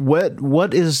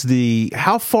 What is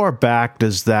how far back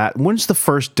does when's the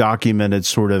first documented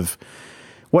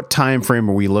what time frame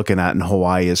are we looking at in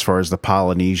Hawaii as far as the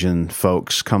Polynesian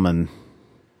folks coming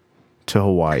to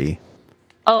Hawaii?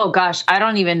 Oh gosh, I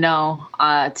don't even know,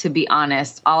 to be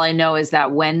honest. All I know is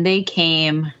that when they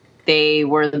came, they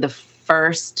were the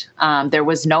first. There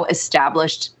was no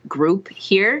established group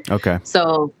here. Okay.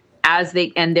 So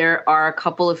and there are a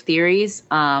couple of theories.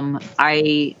 The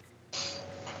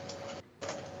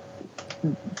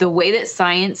way that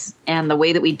science and the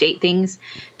way that we date things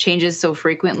changes so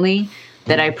frequently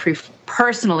that I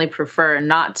personally prefer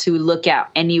not to look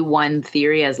at any one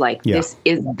theory as like, this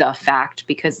is the fact,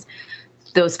 because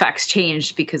those facts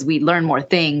changed because we learn more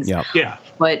things. Yeah.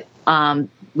 But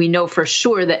we know for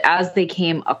sure that as they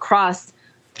came across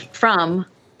from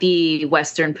the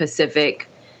Western Pacific,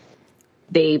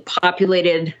 they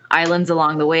populated islands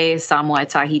along the way, Samoa,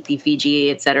 Tahiti,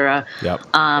 Fiji, etc. Yep.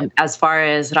 As far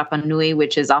as Rapa Nui,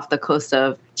 which is off the coast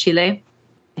of Chile.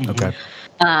 Okay.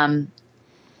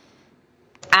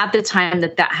 At the time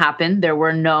that happened, there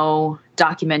were no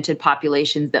documented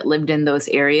populations that lived in those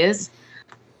areas,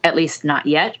 at least not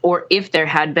yet. Or if there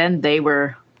had been, they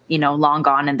were, long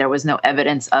gone, and there was no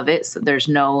evidence of it. So there's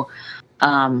no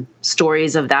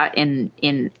stories of that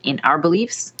in our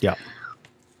beliefs. Yeah.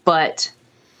 But,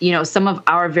 some of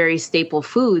our very staple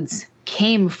foods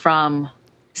came from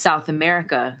South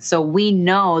America. So we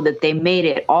know that they made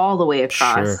it all the way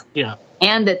across. Sure. Yeah.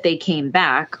 And that they came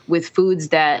back with foods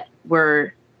that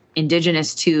were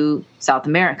indigenous to South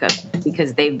America,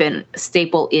 because they've been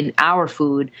staple in our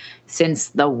food since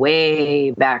the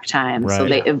way back time. Right. So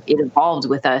it evolved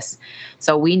with us.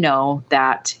 So we know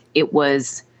that it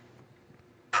was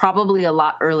probably a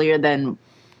lot earlier than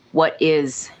what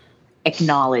is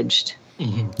acknowledged.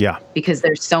 Mm-hmm. Yeah. Because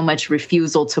there's so much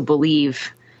refusal to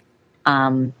believe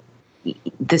the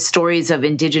stories of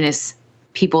indigenous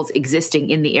peoples existing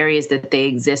in the areas that they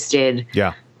existed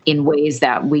in ways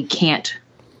that we can't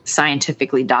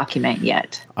scientifically document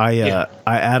yet.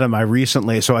 Adam, I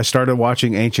recently, I started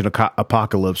watching Ancient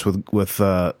Apocalypse with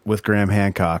Graham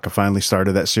Hancock. I finally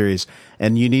started that series,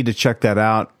 and you need to check that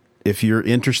out if you're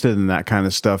interested in that kind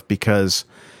of stuff, because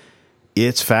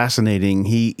it's fascinating.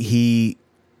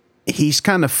 He's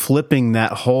kind of flipping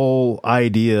that whole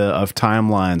idea of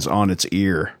timelines on its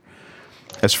ear,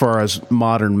 as far as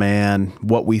modern man,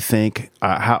 what we think,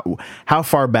 how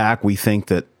far back we think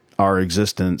that our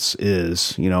existence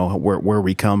is, where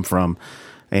we come from.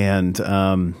 And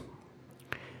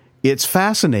it's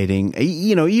fascinating,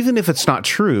 even if it's not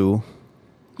true,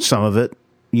 some of it,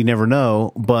 you never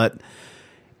know, but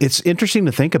it's interesting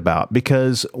to think about,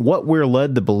 because what we're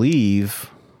led to believe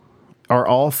are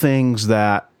all things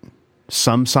that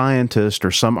some scientist or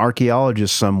some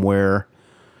archaeologist somewhere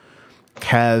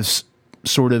has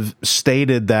sort of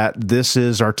stated that this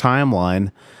is our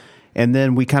timeline. And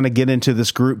then we kind of get into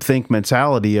this groupthink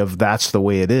mentality of that's the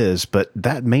way it is, but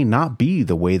that may not be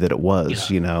the way that it was.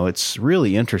 Yeah. You know, it's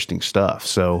really interesting stuff.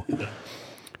 So,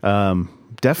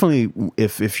 definitely,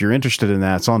 if you're interested in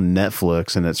that, it's on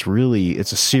Netflix, and it's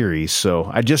a series. So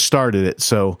I just started it.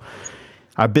 So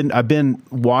I've been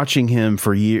watching him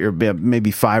for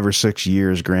maybe 5 or 6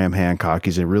 years. Graham Hancock.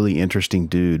 He's a really interesting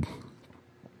dude.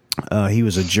 He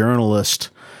was a journalist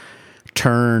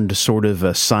turned sort of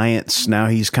a science. Now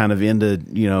he's kind of into,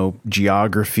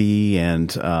 geography and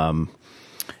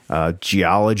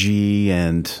geology,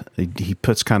 and he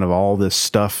puts kind of all this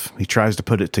stuff. He tries to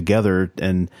put it together,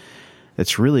 and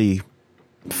it's really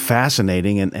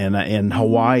fascinating. And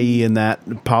Hawaii and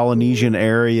that Polynesian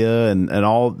area and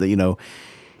all the,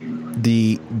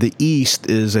 the East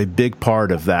is a big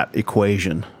part of that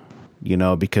equation,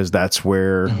 because that's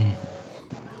where,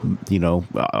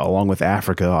 along with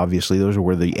Africa, obviously, those are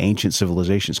where the ancient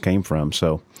civilizations came from.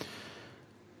 So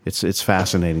it's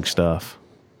fascinating stuff,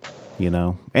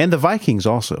 And the Vikings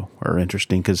also are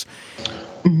interesting because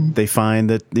they find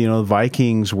that, the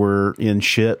Vikings were in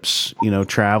ships,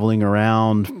 traveling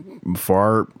around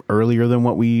far earlier than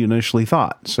what we initially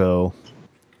thought. So,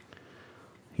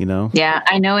 Yeah,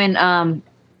 I know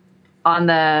on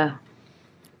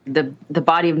the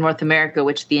body of North America,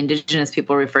 which the indigenous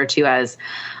people refer to as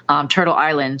Turtle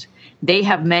Island, they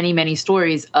have many, many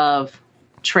stories of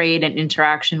trade and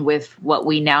interaction with what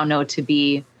we now know to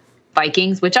be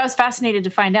Vikings, which I was fascinated to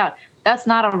find out. That's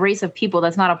not a race of people.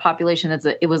 That's not a population.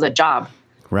 It was a job.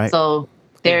 Right. So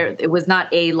it was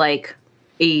not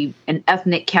an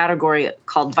ethnic category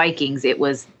called Vikings. It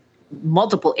was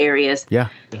multiple areas. Yeah.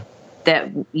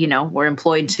 That, were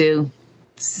employed to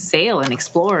sail and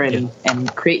explore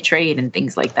and create trade and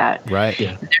things like that. Right.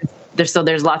 Yeah.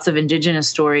 There's lots of indigenous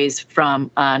stories from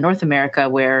North America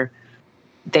where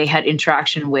they had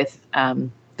interaction with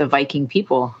the Viking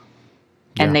people.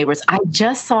 And I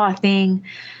just saw a thing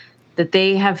that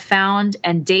they have found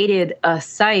and dated a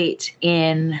site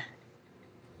maybe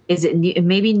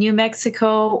New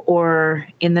Mexico or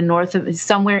in the north of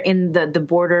somewhere in the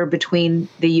border between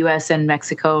the U.S. and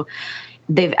Mexico.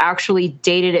 They've actually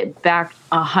dated it back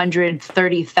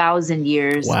 130,000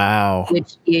 years. Wow.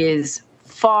 Which is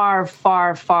far,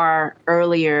 far, far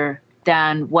earlier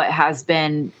than what has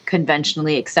been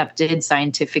conventionally accepted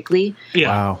scientifically. Yeah.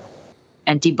 Wow.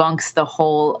 And debunks the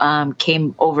whole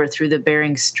came over through the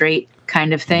Bering Strait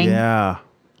kind of thing. Yeah.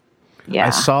 Yeah. I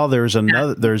saw there's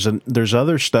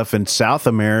other stuff in South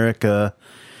America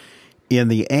in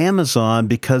the Amazon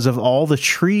because of all the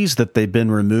trees that they've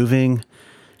been removing.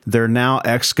 They're now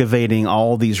excavating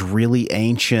all these really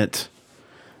ancient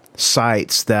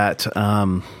sites that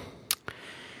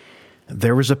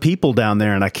there was a people down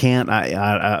there, and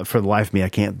I for the life of me, I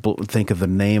can't think of the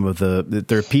name of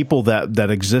there are people that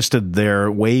existed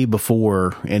there way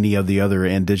before any of the other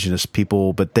indigenous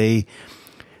people, but they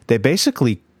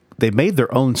basically made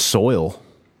their own soil,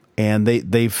 and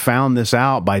they found this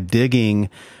out by digging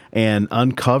and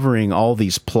uncovering all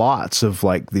these plots of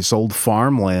like this old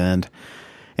farmland.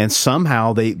 And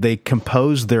somehow they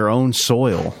composed their own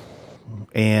soil,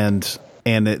 and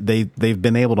they've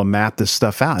been able to map this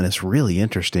stuff out, and it's really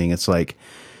interesting. It's like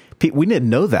we didn't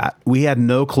know that. We had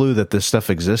no clue that this stuff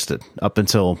existed up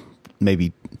until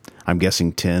maybe, I'm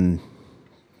guessing, 10,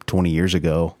 20 years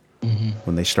ago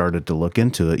when they started to look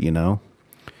into it,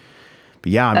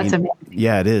 But yeah, I mean,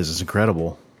 yeah, it is. It's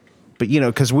incredible. But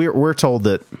because we're told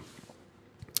that.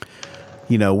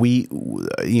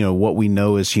 What we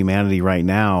know as humanity right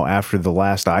now after the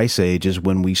last ice age is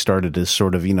when we started to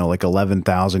sort of, like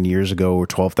 11,000 years ago or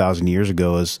 12,000 years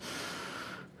ago is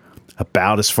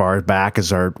about as far back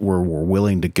as we're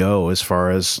willing to go as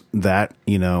far as that,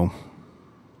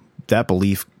 that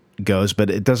belief goes. But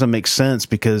it doesn't make sense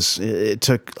because it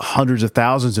took hundreds of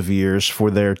thousands of years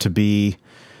for there to be,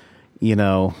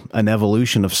 an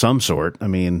evolution of some sort. I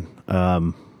mean,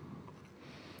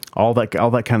 all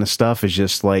that kind of stuff is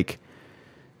just like,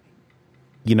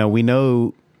 we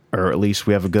know, or at least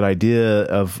we have a good idea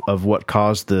of what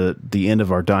caused the end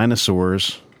of our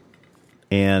dinosaurs.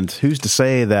 And who's to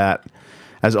say that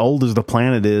as old as the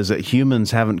planet is, that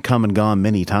humans haven't come and gone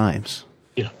many times?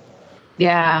 Yeah.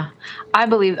 Yeah.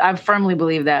 I firmly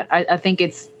believe that. I think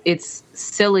it's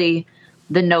silly,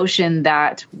 the notion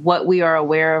that what we are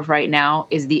aware of right now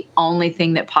is the only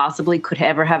thing that possibly could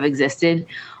ever have existed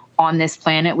on this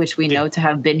planet, which we know to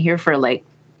have been here for like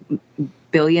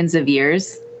billions of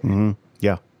years. Mm-hmm.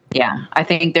 Yeah. Yeah. I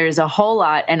think there's a whole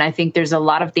lot. And I think there's a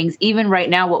lot of things, even right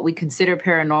now, what we consider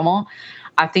paranormal.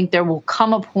 I think there will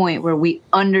come a point where we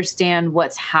understand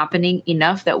what's happening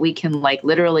enough that we can like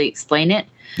literally explain it.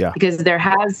 Yeah. Because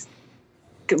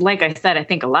like I said, I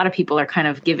think a lot of people are kind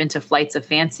of given to flights of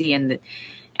fancy and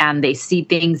they see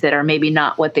things that are maybe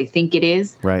not what they think it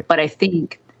is. Right. But I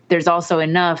think there's also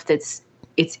enough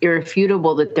it's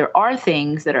irrefutable that there are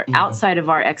things that are outside of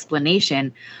our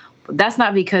explanation. But that's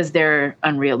not because they're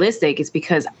unrealistic. It's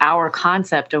because our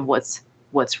concept of what's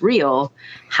real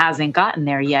hasn't gotten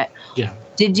there yet. Yeah.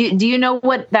 Do you know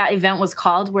what that event was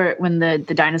called when the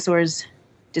dinosaurs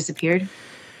disappeared?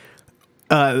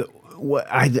 It's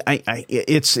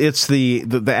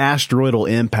the asteroidal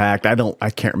impact. I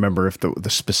can't remember if the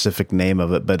specific name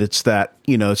of it, but it's that,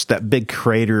 it's that big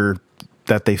crater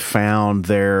that they found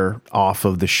there off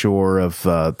of the shore of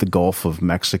the Gulf of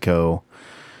Mexico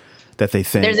that they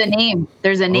think. There's a name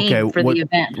for the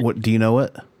event. What do you know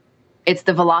it? It's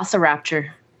the Velociraptor.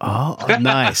 Oh,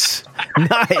 nice.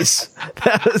 Nice.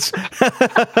 That's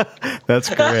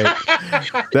great.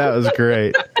 That was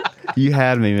great. You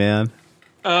had me, man.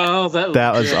 Oh,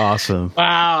 that was awesome.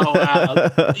 Wow.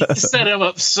 You set him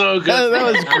up so good.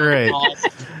 That was great.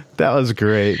 That was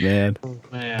great, man. Oh,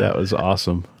 man. That was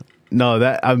awesome. No,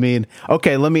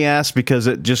 okay, let me ask, because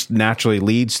it just naturally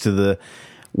leads to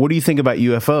what do you think about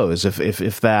UFOs?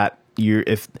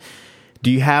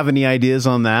 Do you have any ideas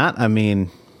on that?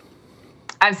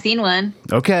 I've seen one.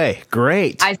 Okay,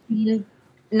 great. I've seen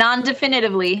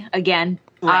non-definitively again.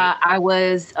 Right. I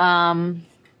was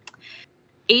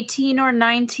 18 or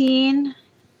 19,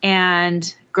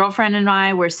 and girlfriend and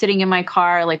I were sitting in my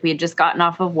car, like we had just gotten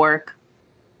off of work.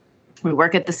 We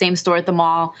work at the same store at the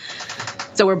mall.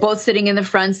 So we're both sitting in the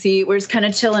front seat. We're just kind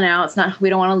of chilling out. We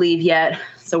don't want to leave yet.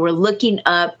 So we're looking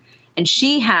up, and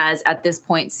she has at this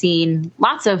point seen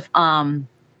lots of,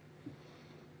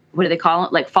 what do they call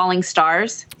it? Like falling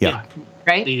stars. Yeah.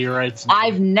 Right? Meteorites.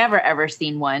 I've never ever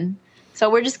seen one. So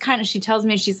we're just she tells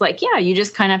me, she's like, yeah, you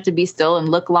just kind of have to be still and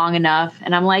look long enough.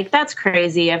 And I'm like, that's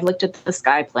crazy. I've looked at the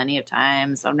sky plenty of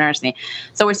times. I've never seen.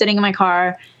 So we're sitting in my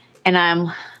car, and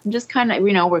I'm just kind of,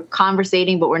 we're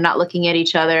conversating, but we're not looking at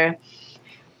each other.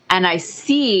 And I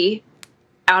see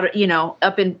out,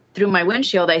 up and through my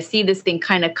windshield, I see this thing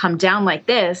kind of come down like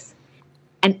this.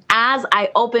 And as I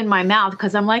open my mouth,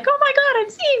 because I'm like, oh my God, I'm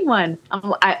seeing one.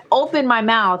 I open my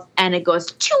mouth, and it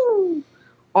goes choo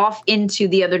off into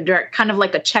the other direction, kind of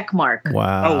like a check mark.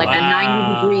 Wow. Like a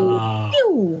 90-degree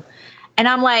pew. And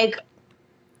I'm like,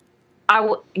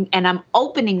 and I'm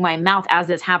opening my mouth as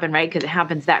this happened, right? Because it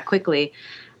happens that quickly.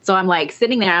 So I'm like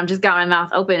sitting there, I'm just got my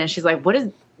mouth open, and she's like,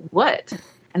 what?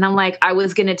 And I'm like, I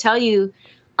was going to tell you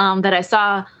that I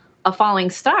saw a falling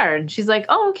star. And she's like,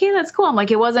 oh, okay, that's cool. I'm like,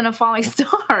 it wasn't a falling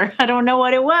star. I don't know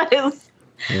what it was.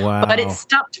 Wow. But it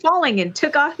stopped falling and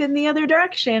took off in the other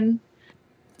direction.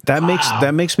 That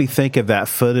makes me think of that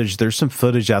footage. There's some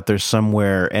footage out there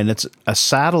somewhere, and it's a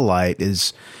satellite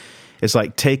is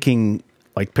like taking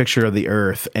like picture of the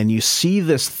Earth, and you see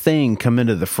this thing come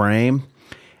into the frame,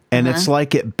 and it's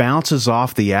like it bounces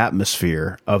off the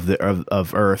atmosphere of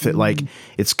Earth. It like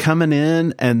it's coming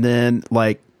in, and then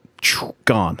like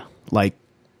gone. Like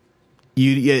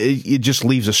it just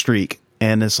leaves a streak,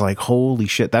 and it's like, holy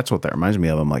shit, that's what that reminds me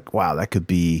of. I'm like, wow, that could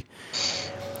be.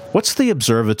 What's the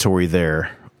observatory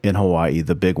there in Hawaii,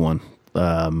 the big one?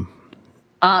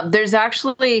 There's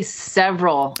actually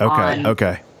several.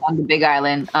 Okay. On the Big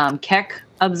Island, Keck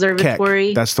Observatory.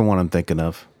 Keck, that's the one I'm thinking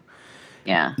of.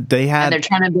 Yeah, and they're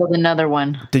trying to build another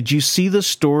one. Did you see the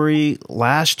story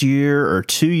last year or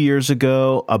 2 years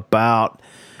ago about?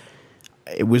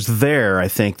 It was there, I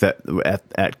think, that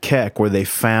at Keck where they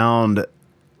found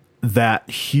that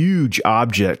huge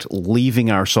object leaving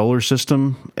our solar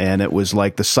system, and it was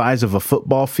like the size of a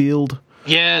football field.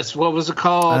 Yes, what was it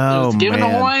called? Oh, it was given man.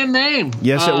 a Hawaiian name.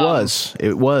 Yes, it was.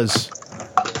 It was.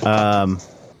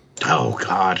 Oh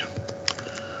God.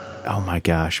 Oh my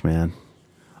gosh, man.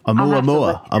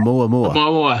 Oumuamua.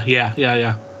 Oumuamua.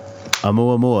 Yeah.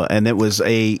 Oumuamua, and it was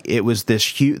this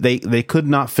huge. They could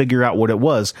not figure out what it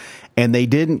was, and they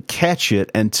didn't catch it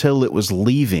until it was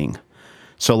leaving.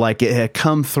 So like it had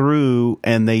come through,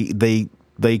 and they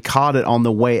caught it on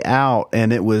the way out,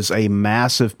 and it was a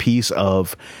massive piece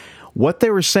of what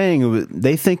they were saying.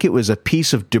 They think it was a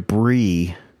piece of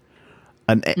debris,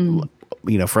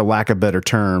 for lack of a better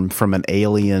term, from an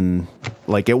alien.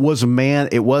 Like it was man.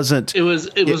 It wasn't. It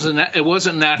wasn't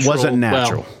natural. Wasn't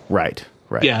natural. Well, right.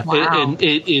 Yeah. Wow.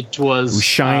 It was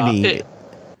shiny.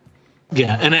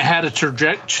 And it had a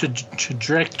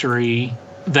trajectory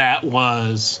that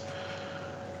was.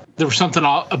 There was something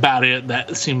about it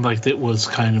that seemed like it was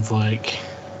kind of like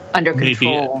under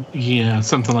control.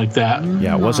 Something like that.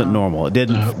 Yeah, it wasn't normal. It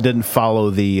didn't follow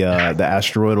the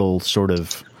asteroidal sort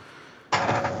of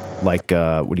what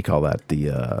do you call that?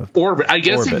 The orbit. I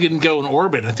guess orbit. it didn't go in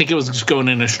orbit. I think it was just going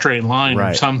in a straight line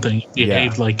or something. It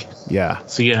behaved like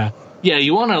So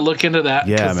you want to look into that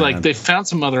because like they found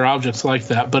some other objects like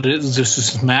that, but it was just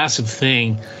this massive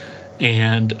thing,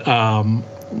 and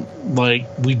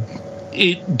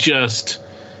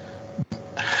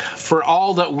for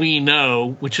all that we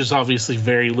know, which is obviously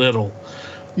very little,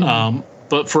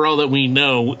 but for all that we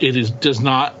know, it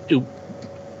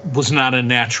was not a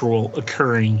natural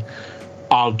occurring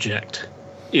object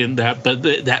in that, but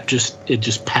it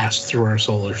just passed through our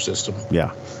solar system.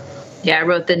 Yeah, I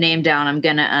wrote the name down. I'm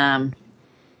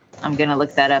gonna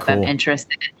look that up. Cool. I'm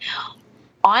interested.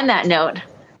 On that note,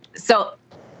 so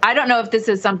I don't know if this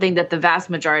is something that the vast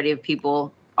majority of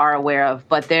people are aware of,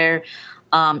 but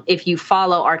if you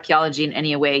follow archaeology in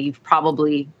any way, you've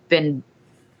probably been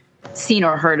seen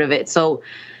or heard of it. So,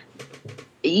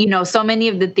 so many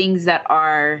of the things that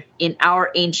are in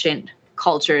our ancient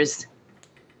cultures,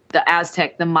 the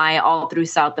Aztec, the Maya, all through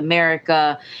South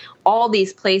America, all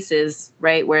these places,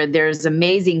 right, where there's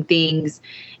amazing things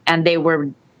and they were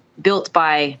built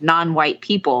by non-white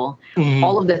people,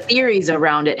 all of the theories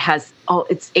around it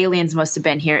it's aliens must have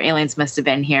been here,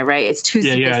 right? It's too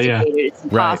sophisticated, it's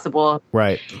impossible.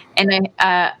 Right. And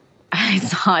I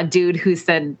saw a dude who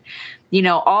said,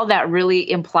 all that really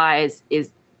implies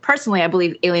is, personally, I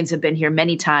believe aliens have been here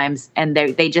many times, and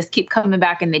they just keep coming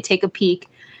back and they take a peek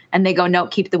and they go, no,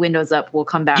 keep the windows up, we'll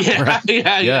come back.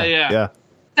 Yeah.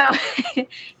 So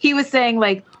he was saying,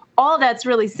 like, all that's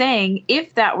really saying,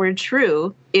 if that were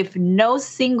true, if no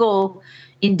single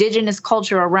indigenous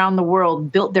culture around the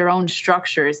world built their own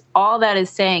structures, all that is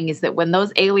saying is that when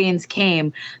those aliens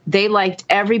came, they liked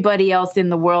everybody else in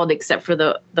the world except for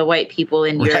the white people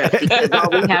in Europe, because all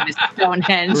we have is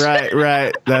Stonehenge.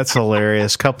 Right. That's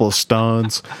hilarious. Couple of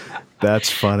stones. That's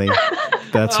funny.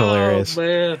 That's hilarious.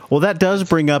 Man. Well, that does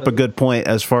bring up a good point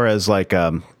as far as like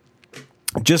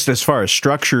just as far as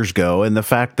structures go, and the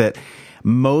fact that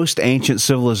most ancient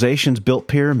civilizations built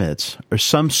pyramids or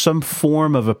some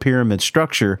form of a pyramid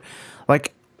structure.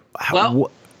 Like,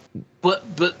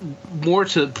 but more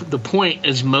to the point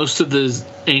is, most of the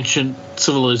ancient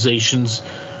civilizations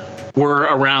were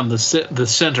around the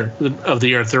center of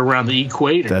the earth. They're around the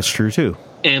equator. That's true too.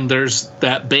 And there's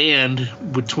that band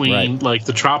between like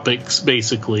the tropics,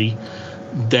 basically,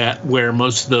 where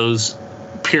most of those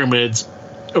pyramids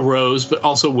arose, but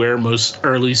also where most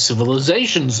early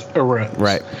civilizations arose.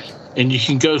 Right. And you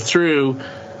can go through,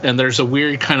 and there's a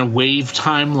weird kind of wave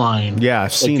timeline. Yeah,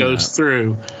 I've seen that goes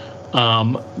through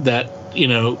that,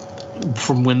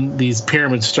 from when these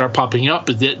pyramids start popping up,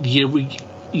 is that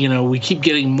we keep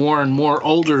getting more and more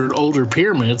older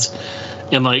pyramids,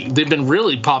 and like they've been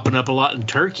really popping up a lot in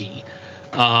Turkey,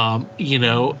 but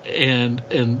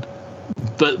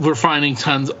we're finding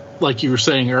tons, like you were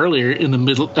saying earlier, in the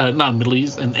Middle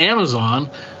East and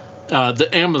Amazon, the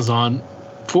Amazon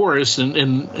forest, and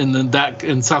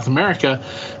in South America,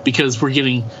 because we're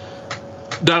getting,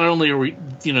 not only are we,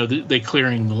 they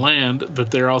clearing the land,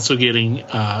 but they're also getting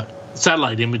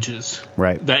satellite images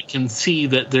that can see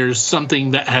that there's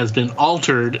something that has been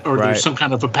altered, or there's some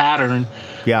kind of a pattern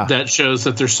that shows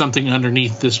that there's something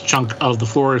underneath this chunk of the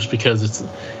forest, because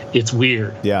it's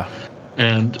weird. Yeah.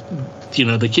 And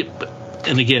they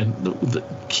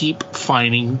keep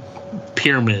finding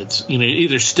pyramids,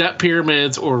 either step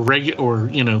pyramids or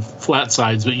flat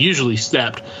sides, but usually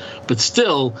stepped. But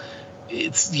still,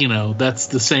 it's that's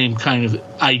the same kind of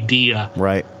idea,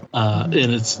 right? And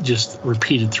it's just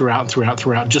repeated throughout.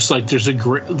 Just like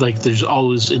there's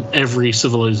always in every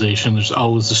civilization, there's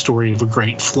always the story of a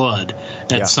great flood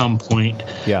at some point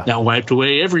that wiped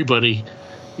away everybody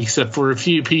except for a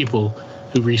few people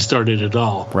who restarted it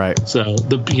all. Right. So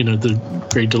the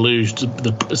Great Deluge,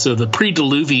 the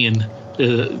pre-Diluvian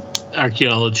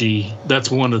archaeology,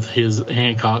 that's one of Graham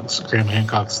Hancock's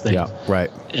things. Yeah. Right.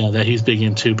 That he's big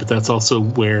into, but that's also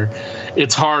where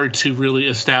it's hard to really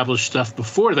establish stuff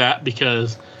before that,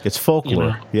 because it's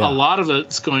folklore. A lot of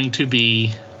it's going to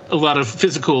be a lot of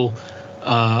physical,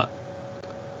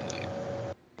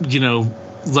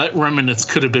 remnants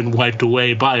could have been wiped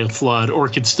away by a flood, or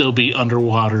could still be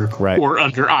underwater or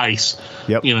under ice.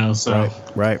 Yep.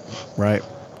 Right.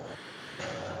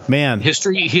 Man,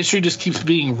 history just keeps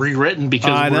being rewritten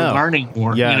because we're learning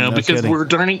more. Yeah, because we're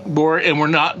learning more, and we're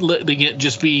not letting it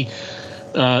just be,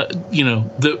 the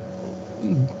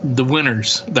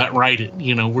winners that write it.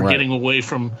 We're getting away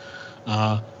from,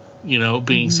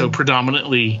 being so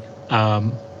predominantly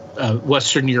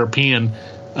Western European.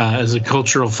 As a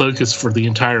cultural focus for the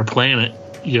entire planet,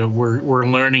 we're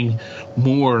learning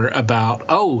more about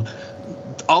all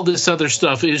all this other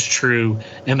stuff is true,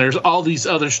 and there's all these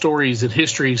other stories and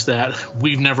histories that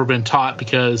we've never been taught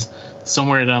because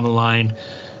somewhere down the line,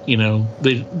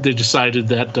 they decided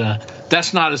that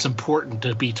that's not as important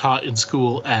to be taught in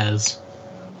school as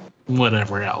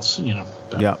whatever else.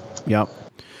 Yep.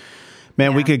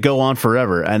 Man, we could go on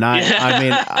forever, and I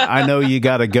mean, I know you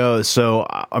got to go, so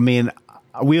I mean,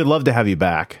 we would love to have you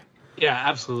back. Yeah,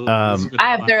 absolutely.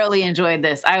 I have thoroughly enjoyed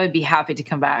this. I would be happy to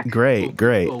come back. Great.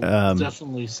 We'll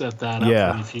definitely set that up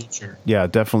for the future. Yeah,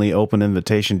 definitely open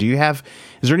invitation. Is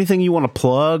there anything you want to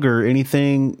plug or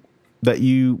anything that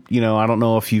I don't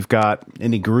know if you've got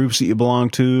any groups that you belong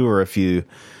to or if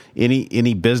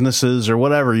any businesses or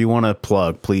whatever you want to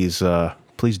plug, please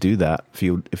do that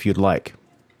if you'd like.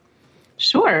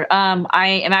 Sure. I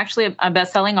am actually a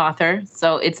best-selling author,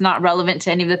 so it's not relevant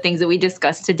to any of the things that we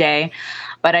discussed today.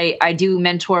 But I do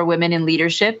mentor women in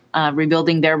leadership,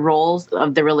 rebuilding their roles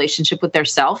of the relationship with their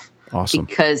self. Awesome.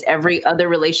 Because every other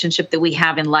relationship that we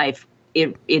have in life,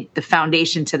 the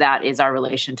foundation to that is our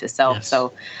relation to self. Yes.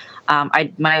 So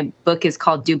my book is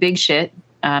called Do Big Shit.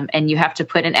 And you have to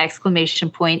put an exclamation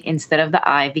point instead of the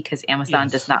I because Amazon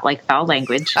does not like foul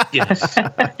language. Yes.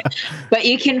 But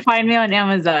you can find me on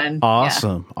Amazon.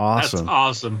 Awesome. Yeah. Awesome. That's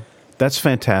awesome. That's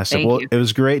fantastic. Thank you. It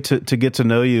was great to get to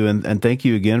know you, and thank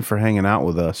you again for hanging out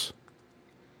with us.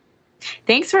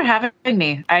 Thanks for having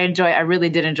me. I really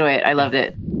did enjoy it. I loved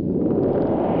it.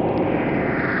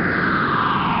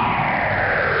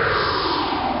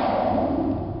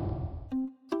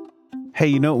 Hey,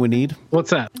 you know what we need?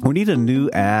 What's that? We need a new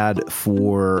ad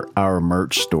for our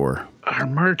merch store. Our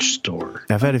merch store.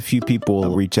 I've had a few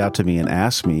people reach out to me and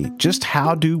ask me, just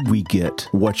how do we get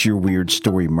What's Your Weird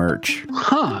Story merch?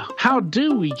 How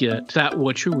do we get that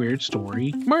What's Your Weird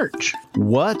Story merch?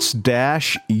 What's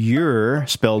dash your,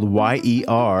 spelled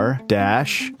Y-E-R,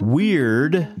 dash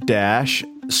weird dash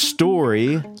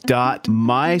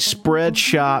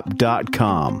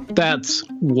story.myspreadshop.com. That's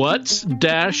what's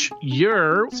dash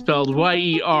your, spelled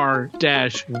Y-E-R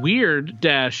dash weird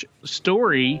dash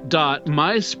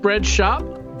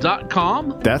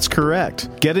story.myspreadshop.com. That's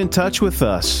correct. Get in touch with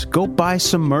us. Go buy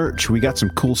some merch. We got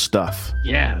some cool stuff.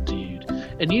 Yeah, dude.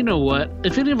 And you know what?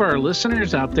 If any of our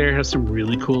listeners out there have some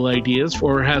really cool ideas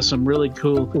or has some really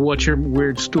cool What's Your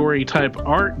Weird Story type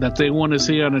art that they want to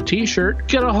see on a t-shirt,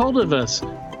 get a hold of us.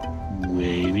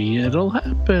 Maybe it'll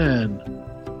happen.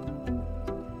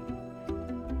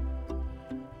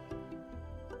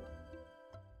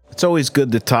 It's always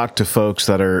good to talk to folks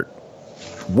that are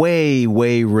way,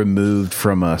 way removed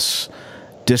from us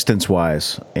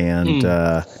distance-wise and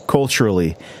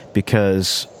culturally,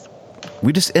 because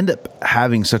we just end up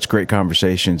having such great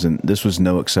conversations, and this was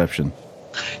no exception.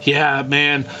 Yeah,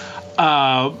 man.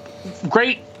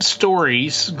 Great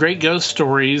stories, great ghost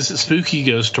stories, spooky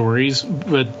ghost stories,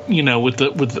 but with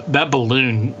that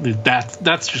balloon,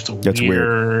 that's just a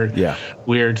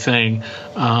weird thing.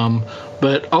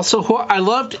 But also, I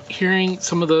loved hearing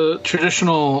some of the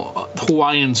traditional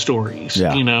Hawaiian stories.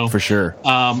 Yeah, for sure.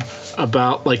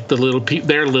 About like the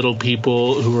their little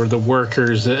people who are the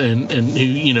workers, and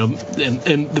who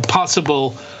and the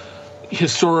possible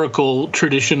historical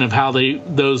tradition of how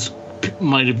those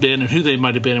might have been and who they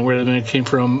might have been and where they came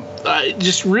from.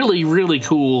 Just really, really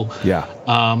cool. Yeah.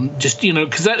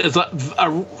 Because that is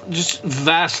a just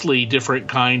vastly different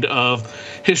kind of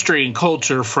history and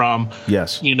culture from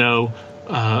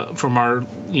from our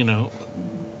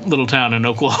little town in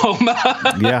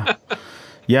Oklahoma.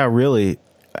 Yeah, really.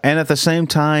 And at the same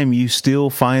time, you still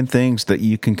find things that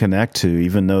you can connect to,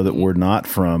 even though that we're not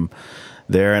from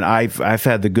there. And I've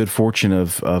had the good fortune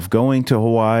of going to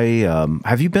Hawaii.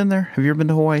 Have you been there? Have you ever been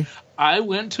to Hawaii? I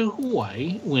went to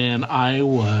Hawaii when I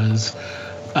was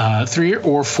 3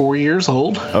 or 4 years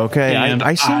old. Okay,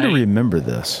 I seem to remember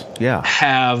this. Yeah,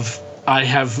 I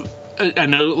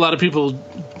know a lot of people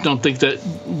don't think that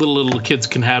little kids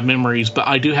can have memories, but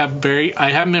I do have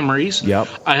I have memories. Yep.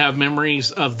 I have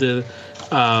memories of the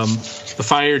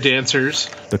fire dancers,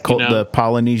 the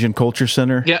Polynesian Culture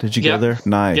Center. Yep, Did you go there?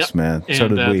 Nice, man. And, so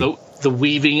did we. The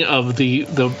weaving of the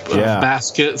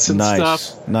baskets and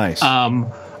stuff. Nice.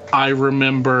 I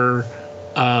remember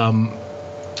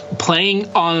playing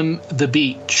on the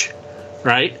beach,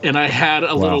 right? And I had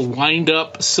a little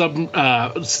wind-up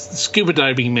scuba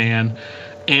diving man.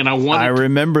 And I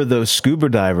remember those scuba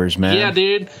divers, man. Yeah,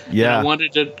 dude. Yeah. And I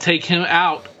wanted to take him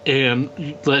out and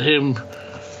let him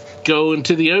go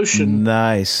into the ocean.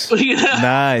 Nice.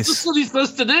 Nice. That's what he's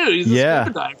supposed to do. He's a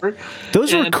scuba diver.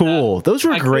 Those were cool. Those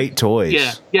were great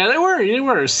toys. Yeah, they were. They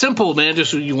were simple, man.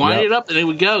 Just you wind it up and they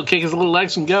would go, kick his little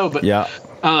legs and go. But I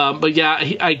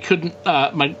couldn't.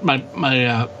 My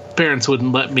parents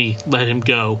wouldn't let him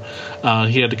go.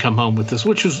 He had to come home with us,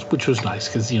 which was nice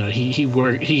because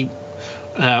he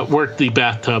worked the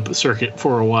bathtub circuit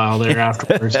for a while there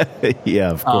afterwards.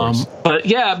 Yeah, of course. But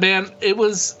yeah, man,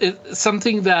 it's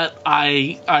something that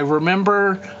I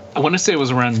remember. I want to say it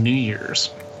was around New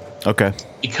Year's. Okay.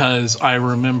 Because I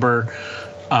remember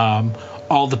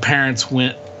all the parents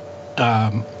went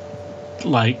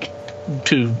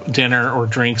to dinner or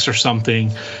drinks or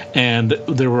something, and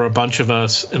there were a bunch of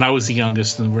us, and I was the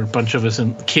youngest, and there were a bunch of us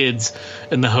and kids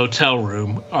in the hotel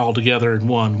room all together in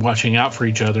one, watching out for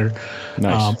each other.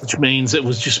 Nice. Which means it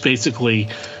was just basically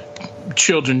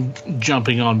children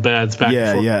jumping on beds back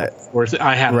and forth.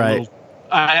 I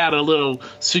had a little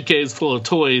suitcase full of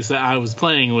toys that I was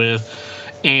playing with,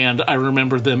 and I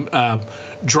remember them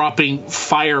dropping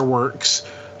strings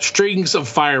of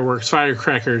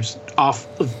firecrackers off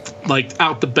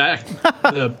out the back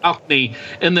the balcony,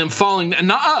 and then falling. And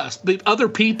not us, but other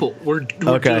people were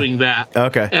doing that.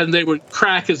 Okay. And they would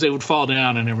crack as they would fall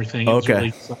down and everything. It was really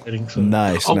exciting. So,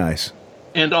 nice.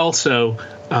 And also,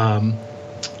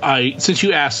 since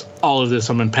you asked all of this,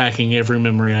 I'm unpacking every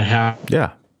memory I have.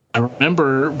 Yeah. I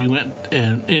remember we went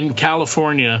in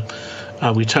California.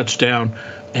 We touched down,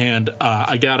 and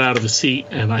I got out of the seat,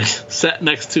 and I sat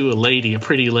next to a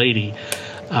pretty lady,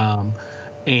 because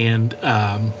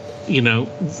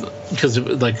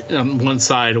on one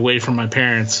side away from my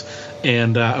parents,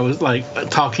 and I was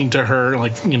talking to her,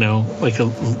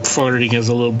 flirting as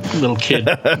a little kid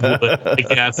would, I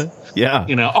guess. Yeah.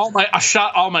 I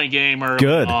shot all my game early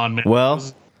on. Man. Well, I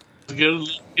was a good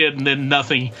little kid, and then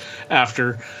nothing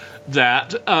after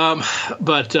that.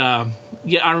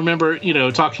 Yeah, I remember,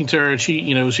 talking to her, and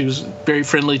she was very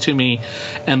friendly to me.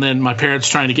 And then my parents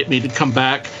trying to get me to come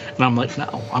back, and I'm like,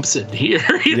 no, I'm sitting here.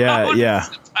 Yeah.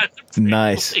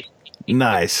 Nice.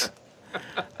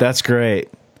 That's great.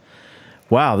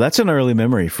 Wow, that's an early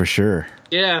memory for sure.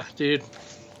 Yeah, dude.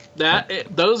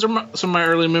 Those are some of my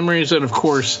early memories, and of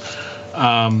course,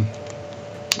 driving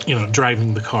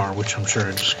the car, which I'm sure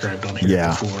I described on here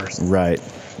before. Right.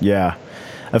 Yeah.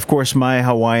 Of course, my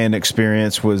Hawaiian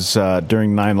experience was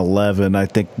during 9/11. I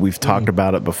think we've talked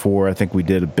about it before. I think we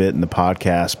did a bit in the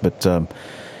podcast. But,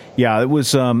 it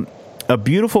was a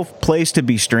beautiful place to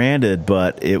be stranded,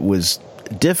 but it was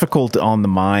difficult on the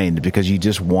mind because you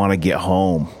just want to get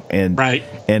home. And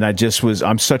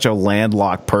I'm such a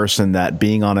landlocked person that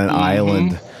being on an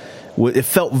island, it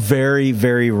felt very,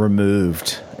 very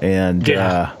removed and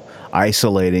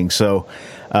isolating. So,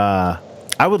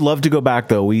 I would love to go back,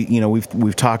 though.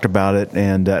 We've talked about it,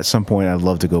 and at some point I'd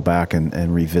love to go back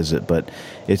and revisit. But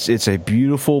it's a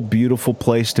beautiful, beautiful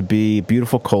place to be.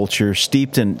 Beautiful culture,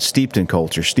 steeped in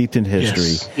culture, steeped in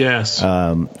history. Yes.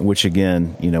 Which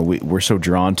again, we're so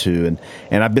drawn to,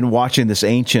 and I've been watching this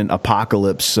Ancient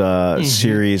Apocalypse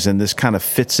series, and this kind of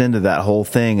fits into that whole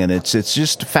thing, and it's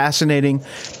just fascinating.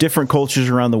 Different cultures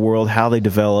around the world, how they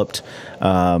developed.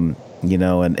 And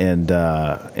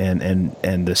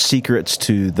the secrets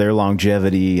to their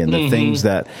longevity and the things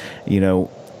that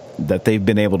that they've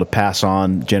been able to pass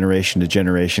on generation to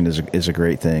generation is a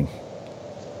great thing.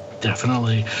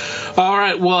 Definitely. All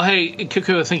right. Well, hey,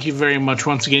 Kiko, thank you very much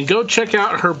once again. Go check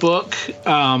out her book.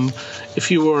 If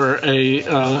you are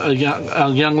a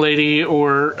young lady,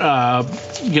 or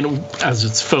as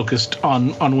it's focused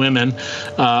on women,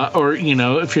 or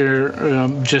if you're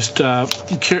just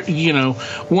want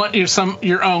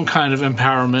your own kind of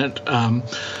empowerment.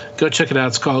 Go check it out.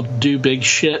 It's called Do Big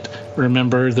Shit.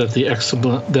 Remember that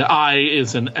the I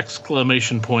is an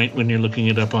exclamation point when you're looking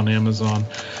it up on Amazon.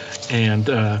 And,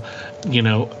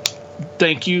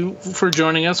 thank you for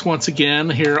joining us once again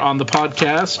here on the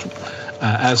podcast.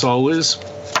 As always,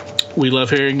 we love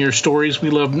hearing your stories.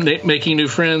 We love making new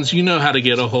friends. You know how to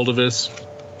get a hold of us.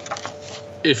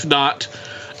 If not,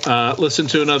 listen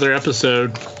to another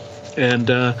episode and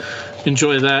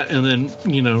enjoy that, and then,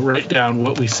 write down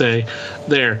what we say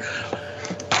there.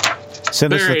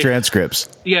 Send us the transcripts.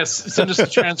 Yes, send us a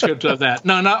transcript of that.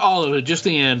 No, not all of it, just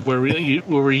the end where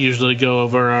we usually go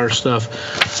over our stuff.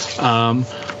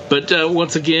 But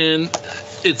once again,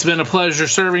 it's been a pleasure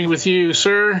serving with you,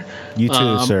 sir. You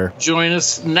too, sir. Join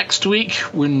us next week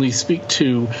when we speak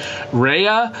to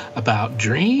Rhea about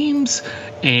dreams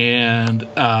and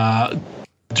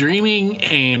dreaming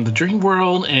and the dream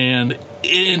world and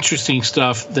interesting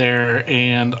stuff there.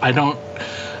 And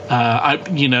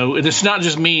it's not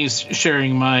just me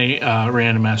sharing my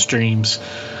random ass dreams,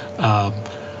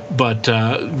 but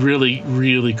really,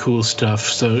 really cool stuff.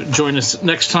 So join us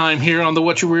next time here on the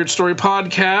What's Your Weird Story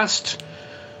podcast,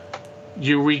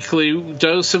 your weekly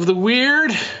dose of the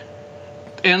weird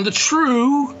and the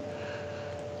true.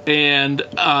 And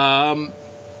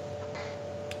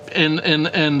and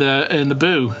the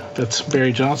Boo. That's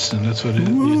Barry Johnston. That's what it is.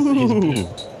 He's a Boo.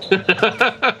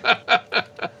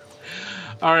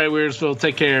 All right, Weirdsville.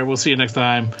 Take care. We'll see you next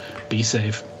time. Be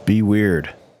safe. Be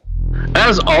weird.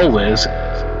 As always,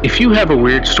 if you have a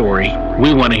weird story,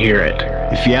 we want to hear it.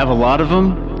 If you have a lot of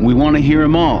them, we want to hear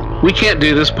them all. We can't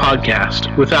do this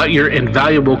podcast without your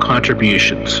invaluable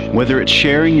contributions. Whether it's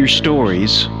sharing your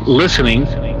stories, listening,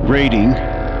 rating,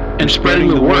 and spreading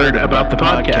the word about the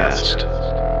podcast.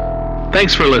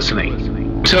 Thanks for listening.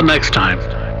 Until next time,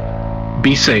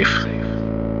 be safe.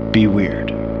 Be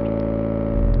weird.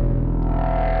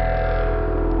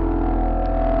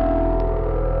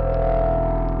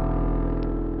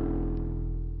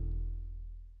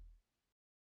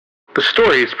 The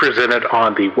stories presented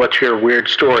on the What's Your Weird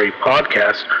Story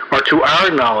podcast are, to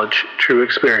our knowledge, true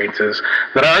experiences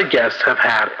that our guests have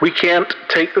had. We can't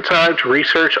take the time to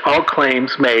research all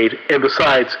claims made, and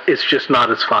besides, it's just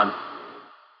not as fun.